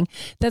spiking.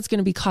 That's going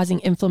to be causing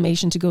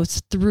inflammation to go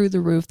through the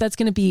roof. That's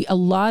going to be a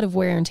lot of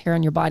wear and tear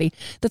on your body.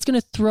 That's going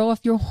to throw off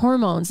your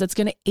hormones. That's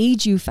going to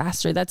age you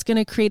faster. That's going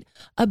to create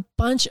a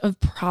bunch of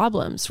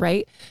problems,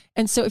 right?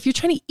 And so if you're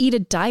trying to eat a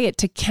diet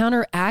to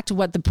counteract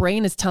what the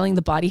brain is telling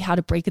the body how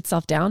to break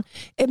itself down,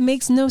 it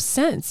makes no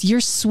sense.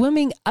 You're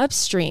swimming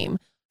upstream.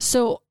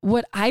 So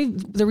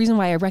the reason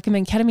why I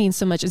recommend ketamine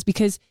so much is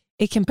because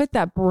it can put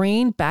that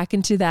brain back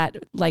into that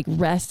like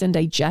rest and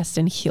digest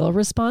and heal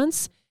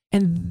response.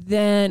 And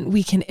then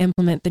we can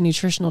implement the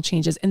nutritional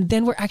changes. And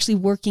then we're actually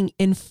working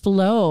in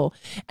flow,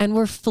 and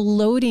we're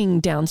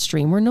floating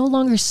downstream. We're no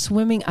longer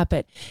swimming up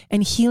it,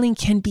 and healing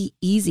can be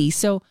easy.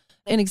 So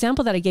an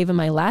example that I gave in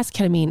my last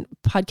ketamine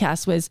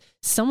podcast was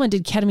someone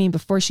did ketamine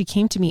before she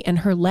came to me, and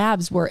her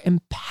labs were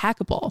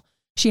impeccable.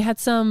 She had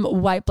some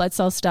white blood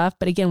cell stuff,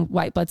 but again,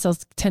 white blood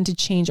cells tend to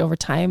change over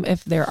time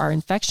if there are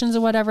infections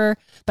or whatever.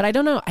 But I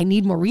don't know. I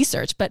need more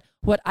research. But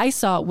what I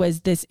saw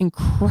was this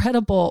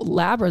incredible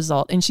lab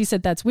result. And she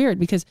said, that's weird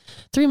because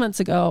 3 months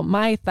ago,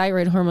 my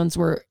thyroid hormones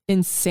were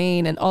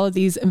insane and all of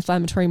these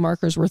inflammatory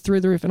markers were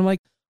through the roof. And I'm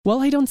like,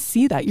 well, I don't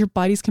see that. Your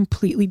body's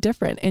completely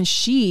different. And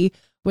she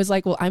was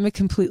like, well, I'm a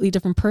completely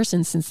different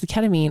person since the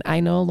ketamine. I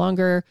no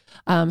longer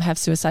have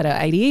suicidal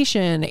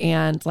ideation,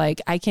 and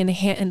like I can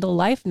handle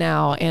life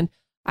now, and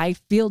I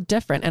feel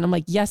different. And I'm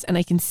like, yes. And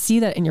I can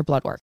see that in your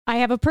blood work. I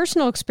have a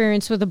personal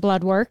experience with the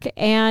blood work,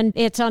 and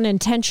it's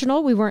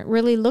unintentional. We weren't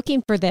really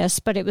looking for this,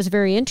 but it was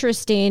very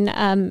interesting.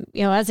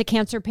 As a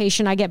cancer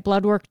patient, I get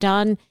blood work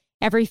done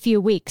every few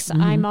weeks.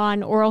 Mm-hmm. I'm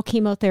on oral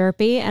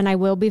chemotherapy, and I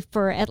will be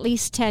for at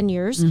least 10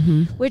 years,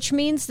 which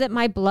means that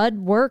my blood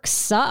work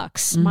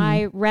sucks. Mm-hmm.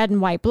 My red and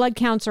white blood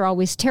counts are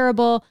always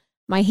terrible.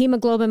 My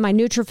hemoglobin, my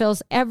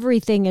neutrophils,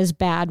 everything is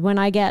bad. When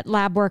I get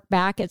lab work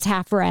back, it's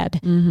half red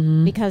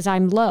because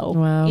I'm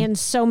low in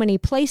so many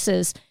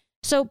places.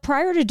 So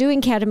prior to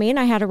doing ketamine,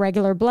 I had a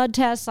regular blood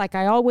test like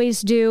I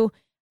always do.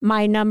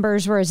 My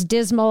numbers were as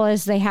dismal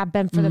as they have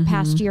been for the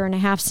past year and a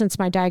half since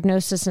my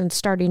diagnosis and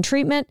starting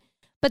treatment.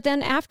 But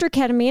then after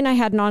ketamine, I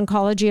had an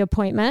oncology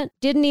appointment.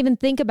 Didn't even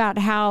think about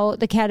how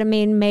the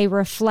ketamine may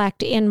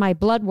reflect in my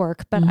blood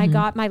work. But I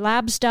got my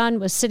labs done,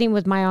 was sitting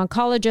with my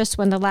oncologist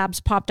when the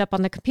labs popped up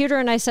on the computer.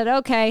 And I said,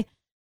 okay,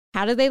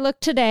 how do they look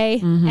today?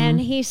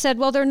 And he said,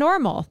 well, they're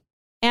normal.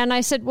 And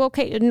I said, well,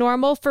 okay,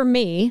 normal for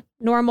me,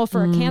 normal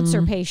for a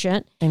cancer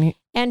patient.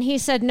 And he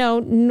said, no,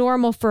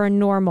 normal for a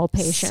normal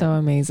patient. So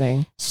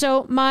amazing.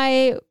 So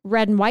my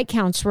red and white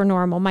counts were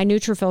normal. My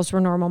neutrophils were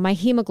normal. My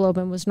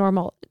hemoglobin was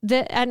normal.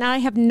 And I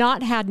have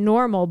not had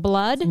normal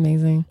blood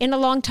in a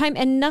long time.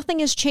 And nothing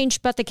has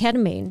changed but the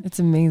ketamine. It's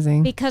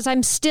amazing. Because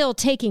I'm still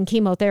taking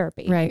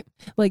chemotherapy. Right.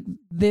 Like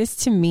this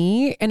to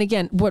me, and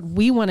again, what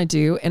we want to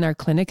do in our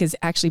clinic is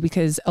actually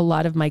because a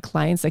lot of my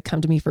clients that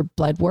come to me for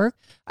blood work,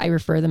 I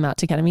refer them out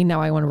to ketamine.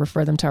 Now I want to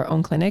refer them to our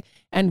own clinic.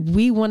 And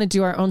we want to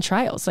do our own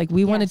trials. Like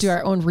we want to do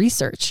our own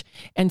research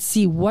and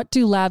see what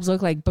do labs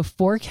look like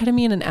before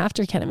ketamine and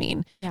after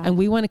ketamine. Yeah. And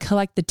we want to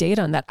collect the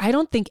data on that. I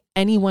don't think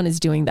anyone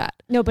is doing that.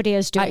 Nobody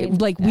is doing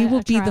we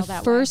will be the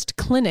first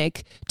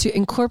clinic to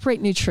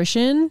incorporate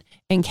nutrition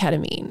and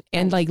ketamine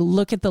and like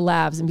look at the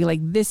labs and be like,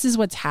 this is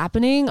what's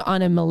happening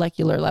on a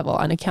molecular level,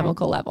 on a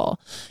chemical level.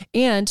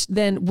 And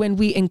then when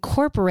we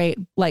incorporate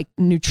like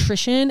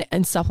nutrition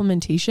and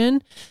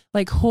supplementation,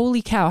 like,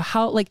 holy cow,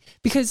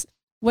 because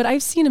what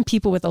I've seen in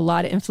people with a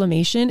lot of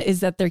inflammation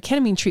is that their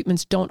ketamine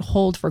treatments don't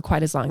hold for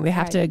quite as long. They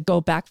have to go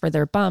back for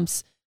their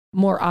bumps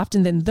more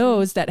often than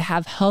those that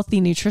have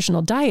healthy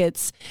nutritional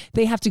diets.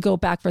 They have to go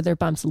back for their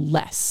bumps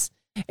less.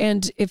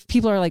 And if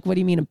people are like, what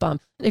do you mean a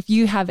bump? If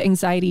you have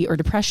anxiety or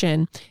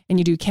depression and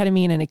you do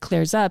ketamine and it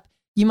clears up,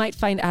 you might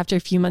find after a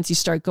few months,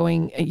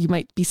 you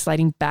might be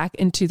sliding back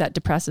into that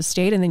depressive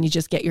state. And then you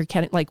just get your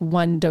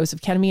one dose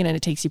of ketamine and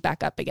it takes you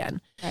back up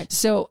again. Right.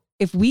 So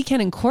if we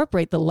can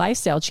incorporate the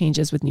lifestyle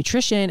changes with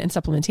nutrition and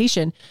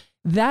supplementation,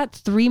 that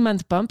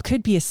 3-month bump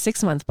could be a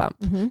 6-month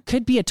bump,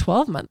 could be a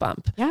 12-month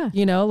bump. Yeah.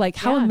 You know, like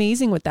how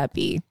amazing would that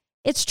be?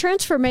 It's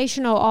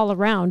transformational all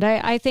around.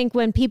 I think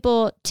when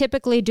people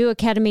typically do a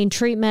ketamine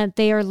treatment,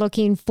 they are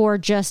looking for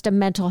just a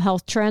mental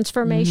health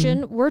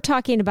transformation. We're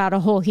talking about a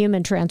whole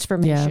human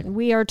transformation. Yeah.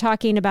 We are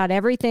talking about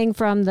everything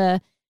from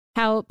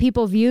how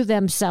people view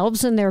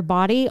themselves and their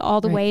body all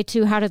the way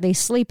to how do they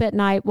sleep at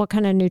night, what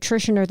kind of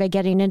nutrition are they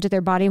getting into their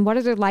body, and what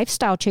are their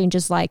lifestyle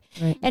changes like.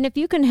 Right. And if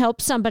you can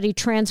help somebody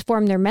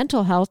transform their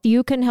mental health,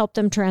 you can help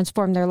them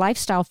transform their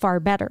lifestyle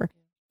far better.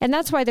 And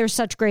that's why there's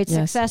such great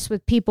success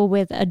with people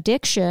with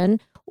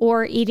addiction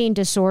or eating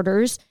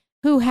disorders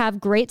who have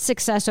great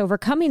success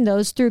overcoming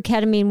those through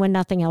ketamine when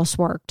nothing else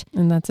worked.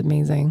 And that's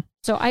amazing.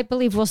 So I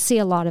believe we'll see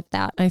a lot of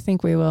that. I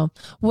think we will.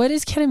 What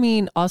is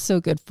ketamine also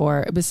good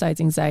for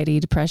besides anxiety,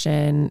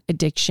 depression,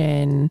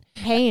 addiction?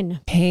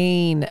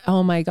 Pain.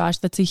 Oh my gosh,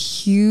 that's a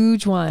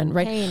huge one,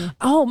 right? Pain.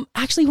 Oh,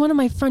 actually, one of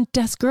my front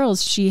desk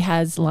girls, she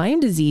has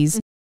Lyme disease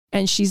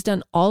and she's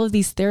done all of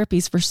these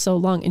therapies for so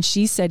long. And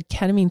she said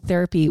ketamine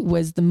therapy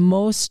was the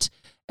most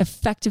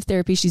effective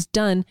therapy she's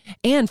done,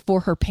 and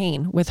for her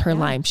pain with her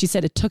Lyme. She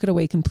said it took it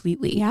away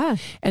completely. Yeah.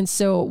 And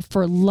so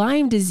for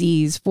Lyme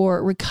disease,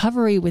 for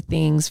recovery with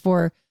things,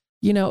 for,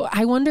 you know,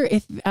 I wonder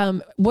if,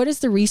 what is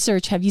the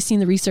research? Have you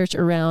seen the research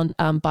around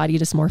body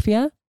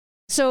dysmorphia?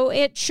 So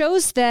it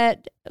shows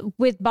that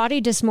with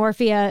body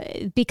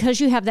dysmorphia,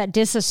 because you have that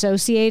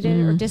disassociated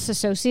or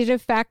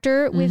dissociative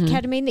factor with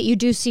ketamine, that you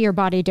do see your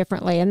body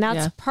differently. And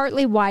that's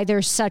partly why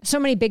there's so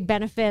many big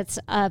benefits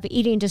of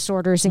eating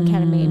disorders in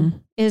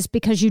ketamine, is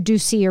because you do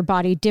see your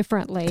body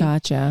differently.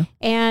 Gotcha.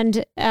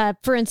 And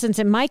for instance,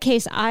 in my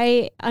case,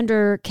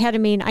 under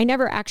ketamine, I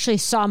never actually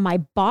saw my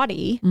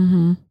body,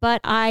 but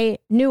I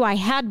knew I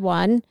had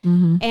one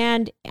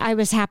and I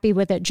was happy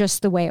with it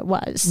just the way it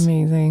was.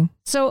 Amazing.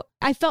 So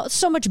I felt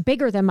so much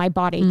bigger than my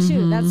body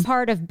too. That's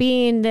part of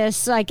being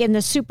this, like in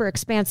this super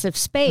expansive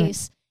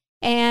space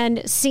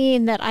and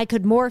seeing that I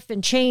could morph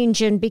and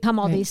change and become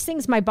all these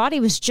things. My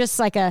body was just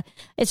like a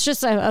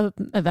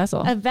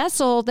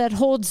vessel that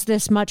holds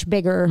this much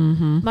bigger,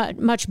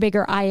 much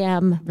bigger I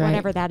am,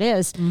 whatever that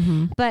is.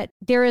 But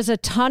there is a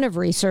ton of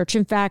research.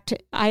 In fact,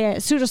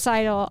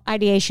 suicidal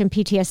ideation,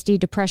 PTSD,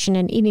 depression,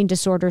 and eating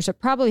disorders are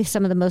probably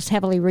some of the most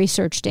heavily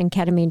researched in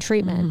ketamine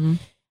treatment.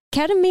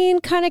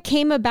 Ketamine kind of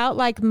came about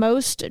like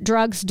most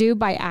drugs do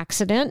by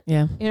accident.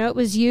 Yeah. You know, it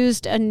was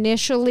used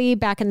initially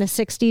back in the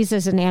 60s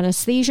as an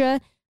anesthesia,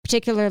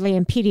 particularly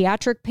in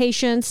pediatric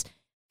patients.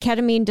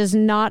 Ketamine does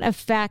not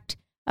affect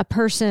a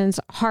person's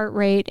heart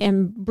rate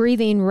and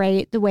breathing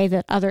rate the way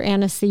that other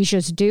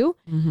anesthesias do.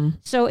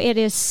 So it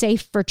is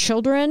safe for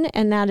children,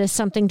 and that is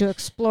something to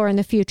explore in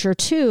the future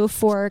too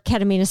for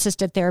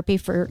ketamine-assisted therapy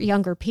for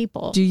younger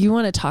people. Do you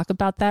want to talk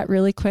about that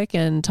really quick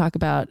and talk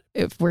about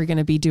if we're going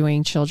to be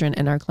doing children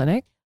in our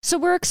clinic? So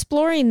we're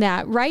exploring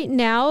that. Right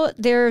now,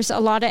 there's a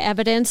lot of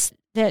evidence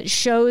that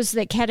shows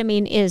that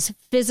ketamine is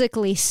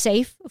physically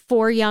safe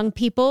for young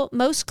people.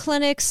 Most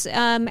clinics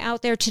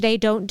out there today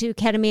don't do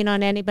ketamine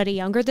on anybody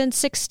younger than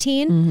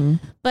 16,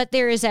 but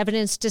there is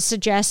evidence to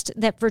suggest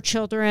that for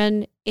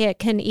children, it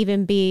can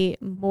even be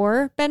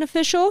more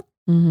beneficial.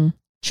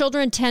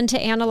 Children tend to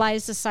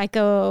analyze the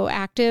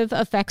psychoactive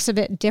effects of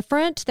it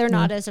different. They're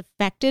not as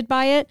affected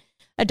by it.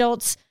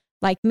 Adults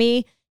like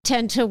me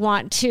tend to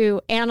want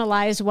to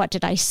analyze, what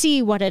did I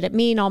see? What did it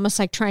mean? Almost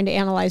like trying to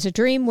analyze a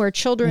dream, where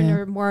children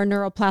are more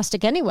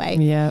neuroplastic anyway.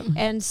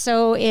 And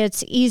so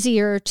it's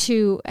easier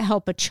to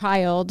help a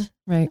child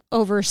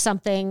over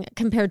something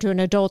compared to an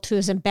adult who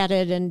is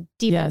embedded and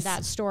deep in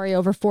that story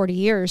over 40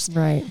 years.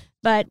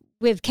 But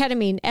with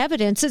ketamine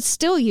evidence, it's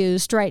still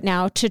used right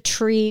now to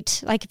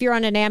treat, like if you're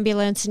on an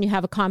ambulance and you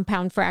have a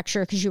compound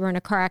fracture because you were in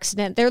a car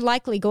accident, they're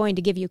likely going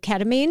to give you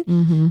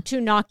ketamine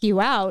to knock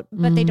you out,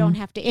 but they don't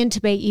have to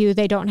intubate you.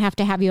 They don't have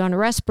to have you on a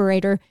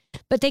respirator,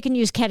 but they can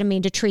use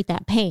ketamine to treat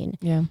that pain.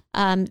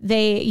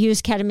 They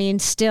use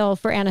ketamine still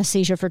for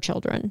anesthesia for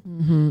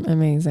children.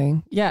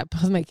 Amazing. Yeah,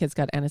 both my kids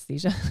got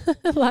anesthesia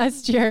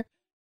last year.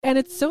 And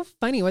it's so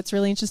funny. What's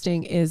really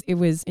interesting is it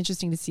was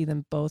interesting to see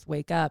them both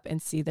wake up and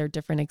see their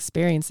different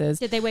experiences.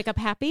 Did they wake up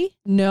happy?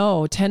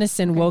 No,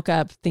 Tennyson woke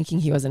up thinking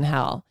he was in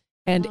hell.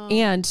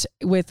 And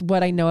with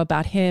what I know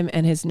about him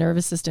and his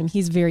nervous system,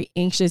 he's very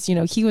anxious. You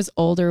know, he was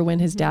older when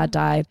his dad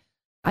died.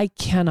 I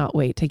cannot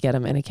wait to get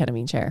him in a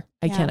ketamine chair.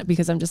 I cannot,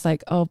 because I'm just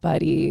like, oh,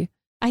 buddy,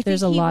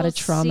 there's a lot of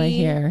trauma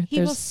here.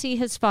 He will see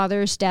his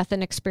father's death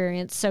and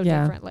experience so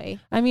differently.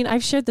 I mean,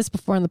 I've shared this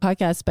before on the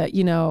podcast, but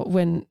you know,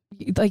 when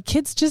like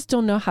kids just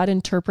don't know how to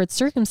interpret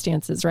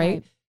circumstances,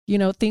 right? You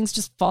know, things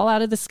just fall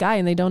out of the sky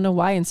and they don't know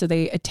why. And so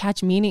they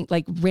attach meaning,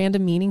 like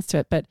random meanings to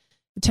it. But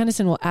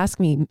Tennyson will ask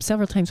me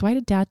several times, why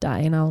did dad die?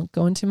 And I'll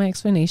go into my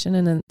explanation.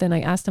 And then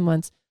I asked him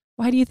once,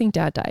 why do you think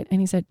dad died?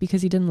 And he said,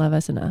 because he didn't love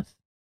us enough.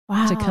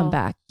 To come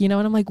back, you know,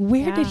 and I'm like,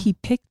 where did he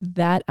pick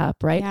that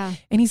up?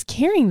 Right. And he's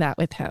carrying that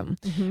with him.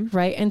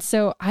 Right. And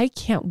so I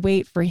can't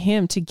wait for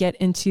him to get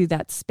into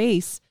that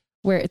space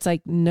where it's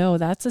like, no,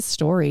 that's a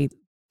story.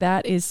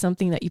 that is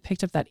something that you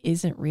picked up that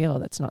isn't real.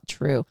 That's not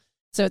true.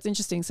 So it's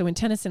interesting. So when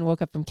Tennyson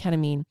woke up from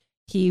ketamine,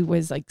 he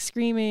was like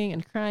screaming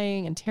and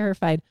crying and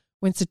terrified.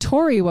 When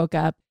Satori woke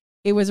up,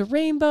 it was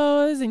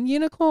rainbows and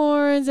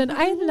unicorns and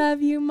I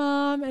love you,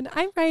 Mom. And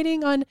I'm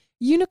riding on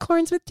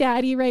unicorns with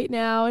Daddy right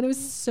now. And it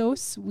was so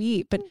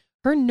sweet. But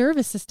her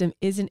nervous system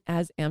isn't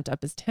as amped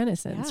up as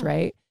Tennyson's,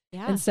 right?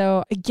 Yeah. And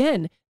so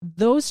again,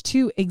 those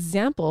two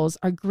examples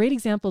are great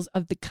examples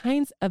of the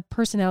kinds of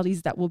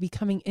personalities that will be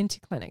coming into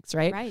clinics,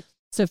 right? Right.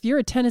 So if you're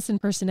a Tennyson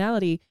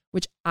personality,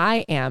 which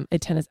I am a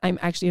Tennyson, I'm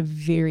actually a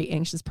very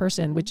anxious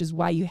person, which is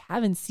why you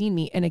haven't seen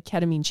me in a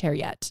ketamine chair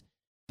yet,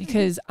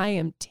 because I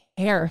am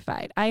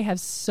terrified. I have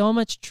so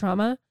much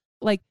trauma,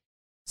 like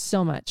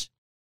so much.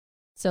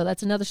 So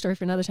that's another story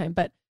for another time.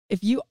 But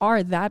if you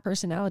are that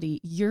personality,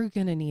 you're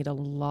going to need a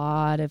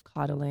lot of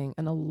coddling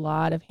and a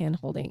lot of hand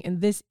holding.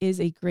 And this is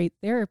a great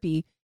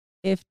therapy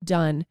if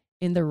done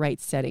in the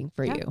right setting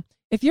for you.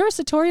 If you're a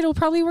Satori, it'll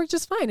probably work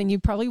just fine. And you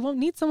probably won't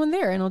need someone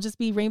there and it'll just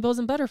be rainbows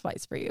and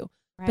butterflies for you.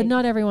 Right. But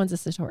not everyone's a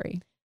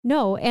Satori.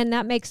 No, and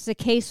that makes the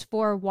case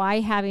for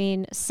why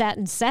having set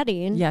and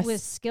setting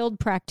with skilled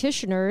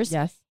practitioners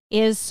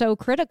is so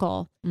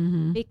critical,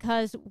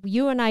 because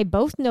you and I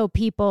both know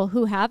people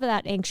who have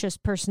that anxious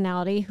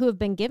personality, who have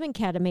been given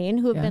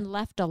ketamine, who have been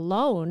left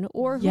alone,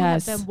 or who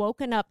have been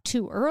woken up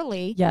too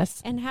early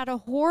and had a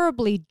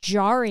horribly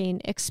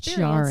jarring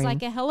experience,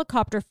 like a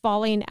helicopter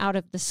falling out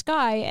of the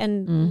sky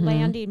and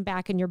landing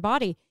back in your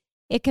body.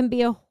 It can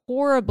be a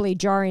horribly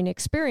jarring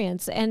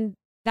experience, and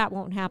that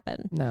won't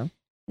happen. No.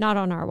 Not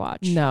on our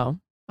watch. No.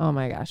 Oh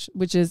my gosh.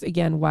 Which is,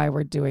 again, why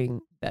we're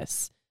doing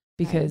this.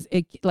 Because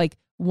I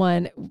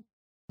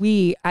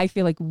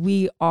feel like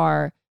we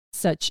are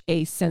such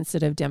a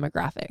sensitive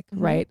demographic,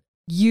 right?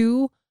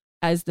 You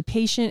as the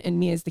patient and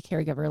me as the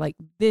caregiver, like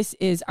this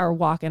is our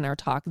walk and our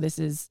talk. This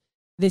is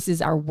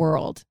our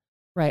world,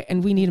 right?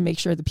 And we need to make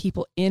sure the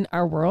people in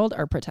our world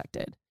are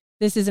protected.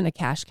 This isn't a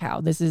cash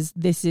cow. This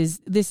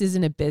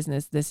isn't a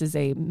business. This is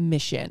a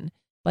mission.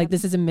 Like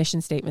this is a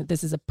mission statement.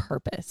 This is a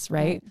purpose,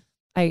 right?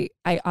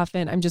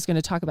 I'm just going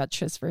to talk about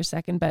Tris for a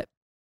second, but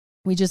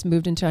we just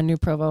moved into our new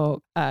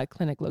Provo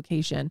clinic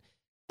location.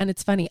 And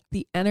it's funny,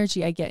 the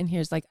energy I get in here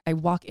is like, I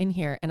walk in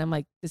here and I'm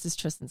like, this is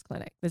Tristan's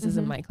clinic. This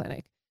isn't my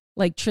clinic.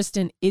 Like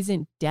Tristan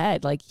isn't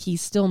dead. Like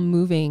he's still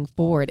moving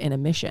forward in a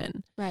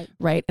mission. Right.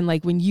 Right. And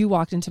like when you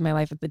walked into my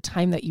life at the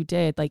time that you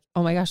did, like,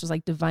 oh my gosh, it was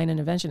like divine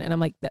intervention. And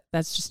I'm like,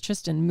 that's just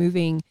Tristan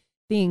moving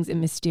things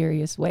in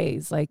mysterious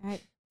ways. Like,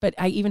 but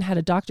I even had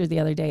a doctor the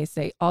other day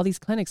say, all these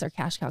clinics are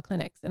cash cow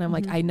clinics. And I'm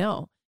like, I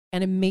know.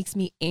 And it makes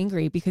me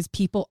angry because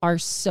people are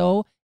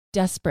so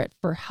desperate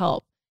for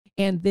help.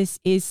 And this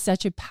is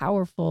such a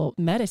powerful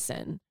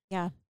medicine.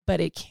 Yeah.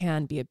 But it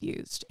can be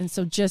abused. And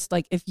so just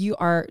like if you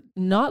are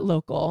not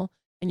local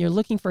and you're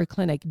looking for a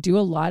clinic, do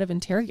a lot of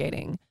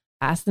interrogating.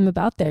 Ask them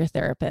about their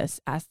therapist.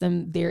 Ask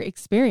them their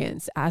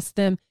experience. Ask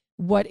them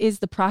what is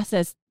the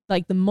process,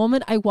 like the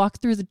moment I walk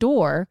through the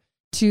door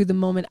to the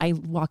moment I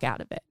walk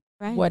out of it.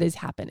 Right. What is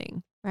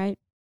happening? Right.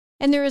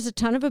 And there is a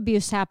ton of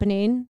abuse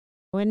happening.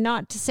 And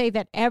not to say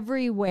that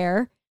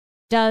everywhere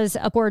does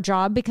a poor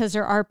job, because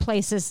there are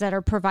places that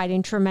are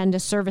providing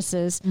tremendous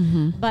services,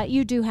 but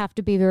you do have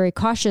to be very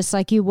cautious,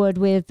 like you would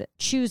with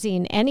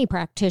choosing any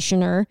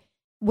practitioner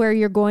where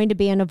you're going to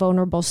be in a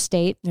vulnerable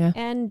state. Yeah.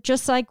 And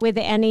just like with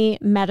any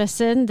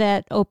medicine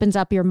that opens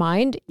up your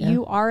mind,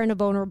 you are in a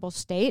vulnerable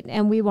state,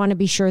 and we want to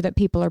be sure that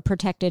people are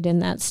protected in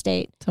that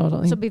state.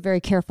 Totally. So be very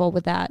careful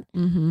with that.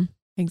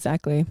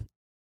 Exactly.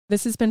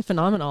 This has been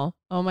phenomenal.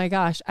 Oh my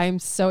gosh. I'm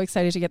so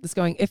excited to get this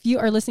going. If you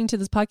are listening to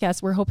this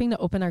podcast, we're hoping to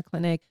open our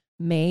clinic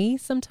May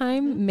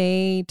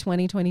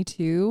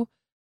 2022.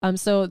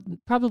 So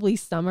probably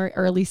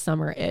early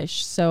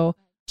summer-ish. So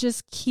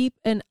just keep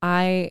an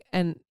eye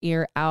and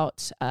ear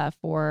out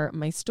for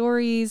my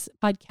stories,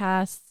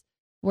 podcasts,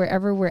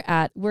 wherever we're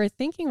at. We're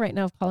thinking right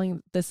now of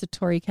calling the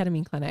Satori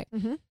Ketamine Clinic.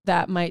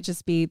 That might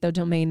just be the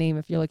domain name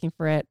if you're looking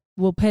for it.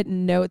 We'll put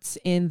notes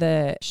in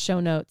the show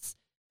notes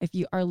if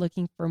you are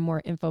looking for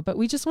more info. But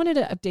we just wanted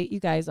to update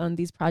you guys on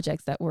these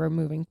projects that we're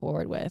moving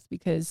forward with,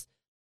 because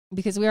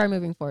we are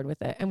moving forward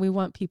with it. And we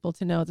want people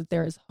to know that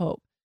there is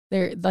hope.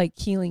 There, like,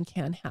 healing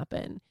can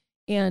happen.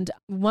 And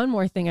one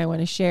more thing I want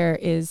to share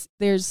is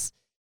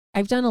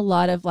I've done a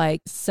lot of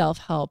like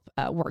self-help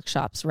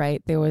workshops,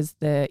 right? There was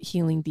the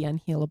Healing the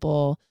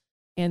Unhealable,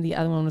 and the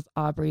other one was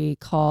Aubrey,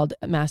 called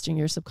Mastering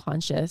Your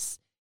Subconscious.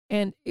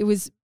 And it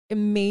was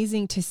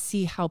amazing to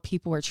see how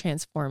people were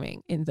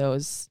transforming in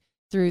those,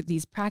 through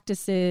these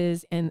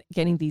practices and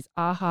getting these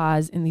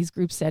ahas in these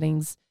group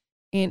settings.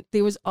 And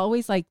there was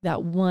always like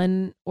that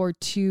one or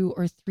two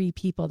or three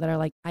people that are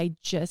like, I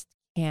just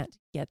can't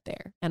get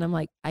there. And I'm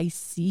like, I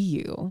see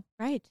you.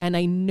 Right. And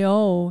I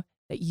know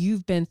that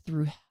you've been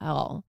through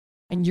hell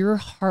and your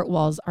heart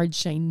walls are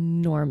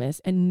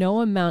ginormous, and no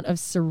amount of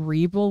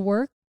cerebral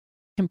work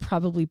can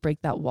probably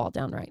break that wall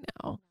down right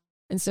now.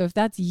 And so if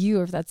that's you,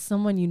 or if that's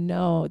someone you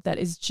know that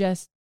is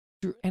just,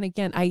 and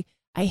again, I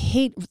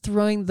hate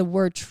throwing the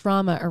word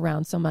trauma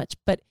around so much,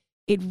 but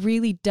it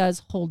really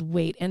does hold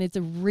weight, and it's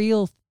a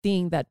real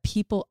thing that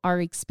people are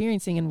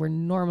experiencing and we're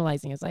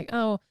normalizing. It's like,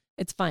 oh,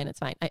 it's fine. It's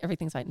fine.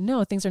 Everything's fine.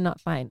 No, things are not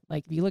fine.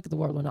 Like if you look at the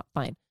world, we're not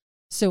fine.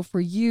 So for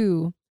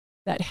you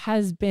that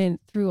has been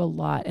through a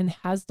lot and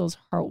has those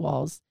heart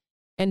walls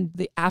and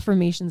the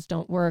affirmations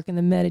don't work and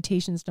the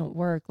meditations don't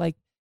work, like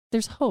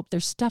there's hope.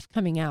 There's stuff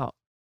coming out.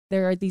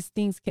 There are these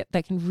things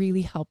that can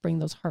really help bring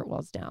those heart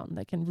walls down,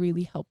 that can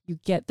really help you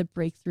get the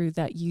breakthrough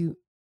that you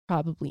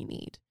probably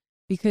need.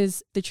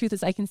 Because the truth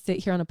is, I can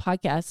sit here on a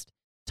podcast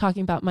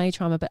talking about my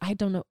trauma, but I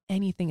don't know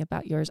anything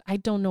about yours. I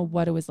don't know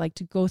what it was like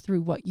to go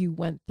through what you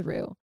went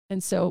through.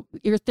 And so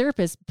your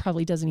therapist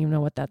probably doesn't even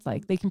know what that's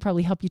like. They can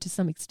probably help you to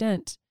some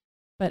extent.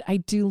 But I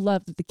do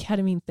love that the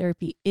ketamine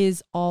therapy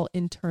is all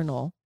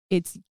internal.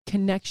 It's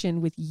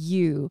connection with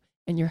you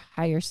and your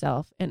higher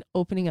self and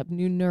opening up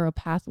new neural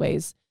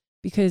pathways.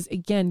 Because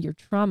again, your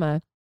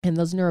trauma and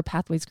those neural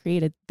pathways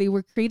created, they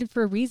were created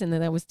for a reason,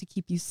 and that was to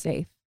keep you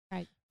safe.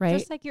 Right.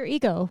 Just like your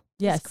ego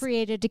is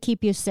created to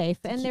keep you safe.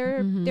 And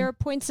there are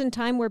points in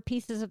time where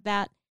pieces of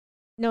that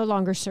no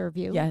longer serve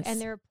you. Yes.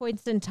 And there are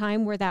points in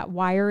time where that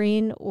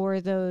wiring or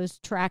those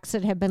tracks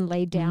that have been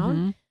laid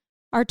down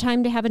are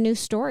time to have a new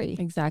story.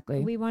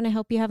 Exactly. We want to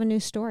help you have a new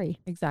story.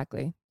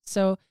 Exactly.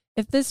 So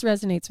if this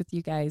resonates with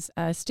you guys,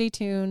 stay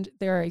tuned.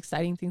 There are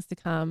exciting things to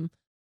come.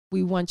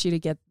 We want you to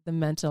get the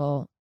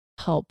mental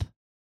help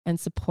and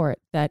support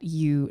that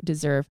you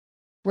deserve.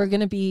 We're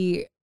going to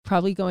be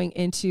probably going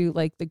into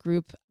like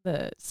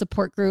the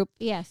support group.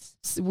 Yes.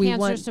 So we cancer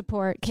want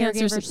support,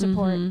 caregiver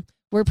support.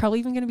 We're probably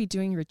even going to be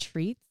doing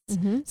retreats.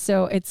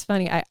 So it's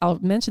funny. I'll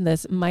mention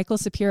this. Michael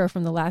Sapiro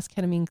from the last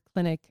ketamine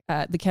clinic,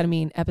 the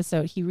ketamine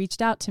episode, he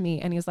reached out to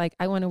me and he was like,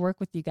 I want to work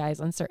with you guys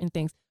on certain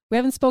things. We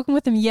haven't spoken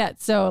with him yet.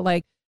 So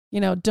like,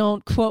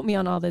 don't quote me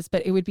on all this,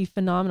 but it would be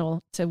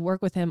phenomenal to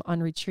work with him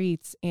on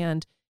retreats.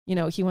 And,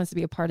 he wants to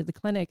be a part of the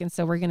clinic. And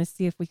so we're going to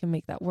see if we can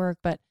make that work.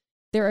 But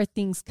there are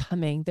things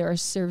coming. There are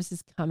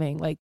services coming.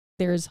 Like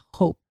there's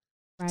hope.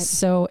 Right.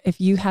 So if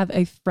you have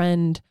a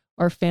friend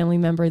or family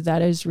member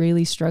that is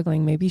really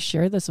struggling, maybe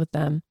share this with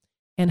them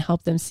and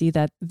help them see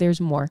that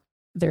there's more.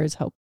 There is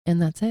hope. And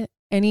that's it.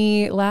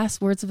 Any last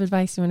words of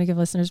advice you want to give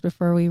listeners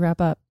before we wrap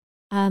up?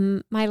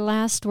 My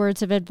last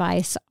words of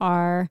advice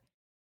are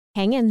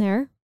hang in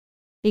there,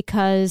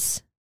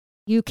 because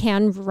you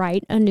can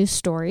write a new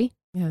story.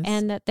 Yes.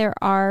 And that there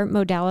are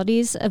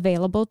modalities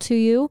available to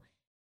you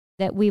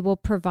that we will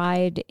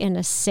provide in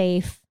a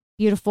safe,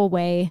 beautiful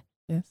way.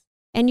 Yes.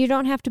 And you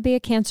don't have to be a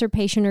cancer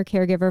patient or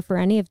caregiver for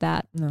any of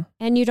that. No.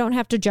 And you don't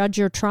have to judge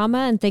your trauma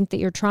and think that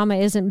your trauma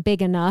isn't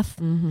big enough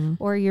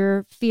or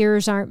your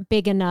fears aren't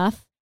big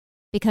enough,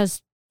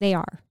 because they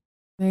are.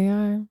 They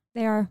are.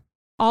 They are.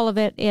 All of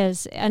it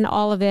is. And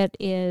all of it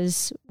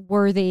is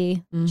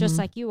worthy, just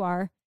like you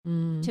are,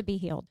 to be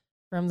healed.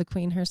 From the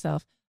queen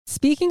herself.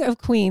 Speaking of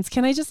queens,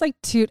 can I just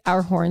toot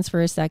our horns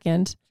for a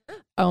second?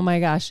 Oh my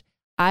gosh.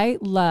 I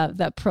love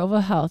that Provo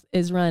Health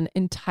is run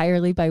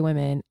entirely by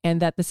women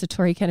and that the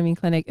Satori Ketamine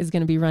Clinic is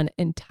going to be run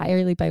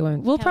entirely by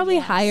women. We'll probably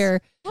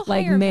hire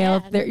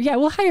male.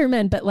 We'll hire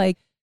men, but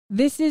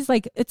this is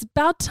it's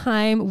about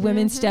time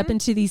women step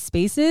into these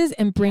spaces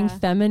and bring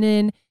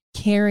feminine,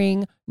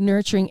 caring,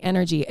 nurturing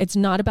energy. It's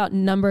not about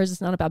numbers.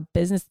 It's not about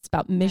business. It's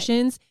about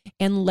missions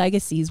and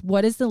legacies.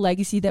 What is the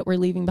legacy that we're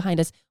leaving behind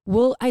us?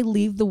 Will I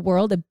leave the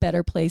world a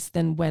better place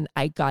than when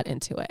I got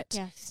into it?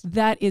 Yes.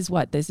 That is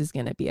what this is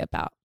going to be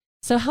about.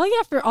 So hell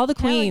yeah for all the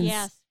queens.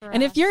 Yes,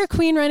 and if you're a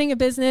queen running a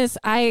business,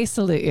 I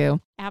salute you.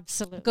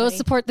 Absolutely. Go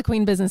support the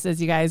queen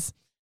businesses, you guys.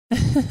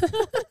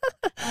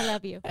 I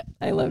love you.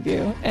 I love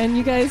you. And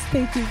you guys,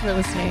 thank you for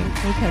listening.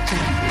 We'll catch you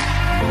next week.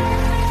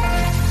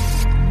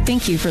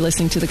 Thank you for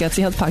listening to the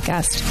Gutsy Health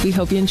Podcast. We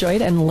hope you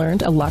enjoyed and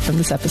learned a lot from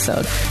this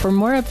episode. For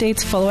more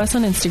updates, follow us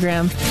on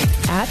Instagram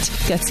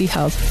 @Gutsy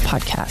Health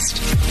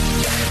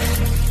Podcast.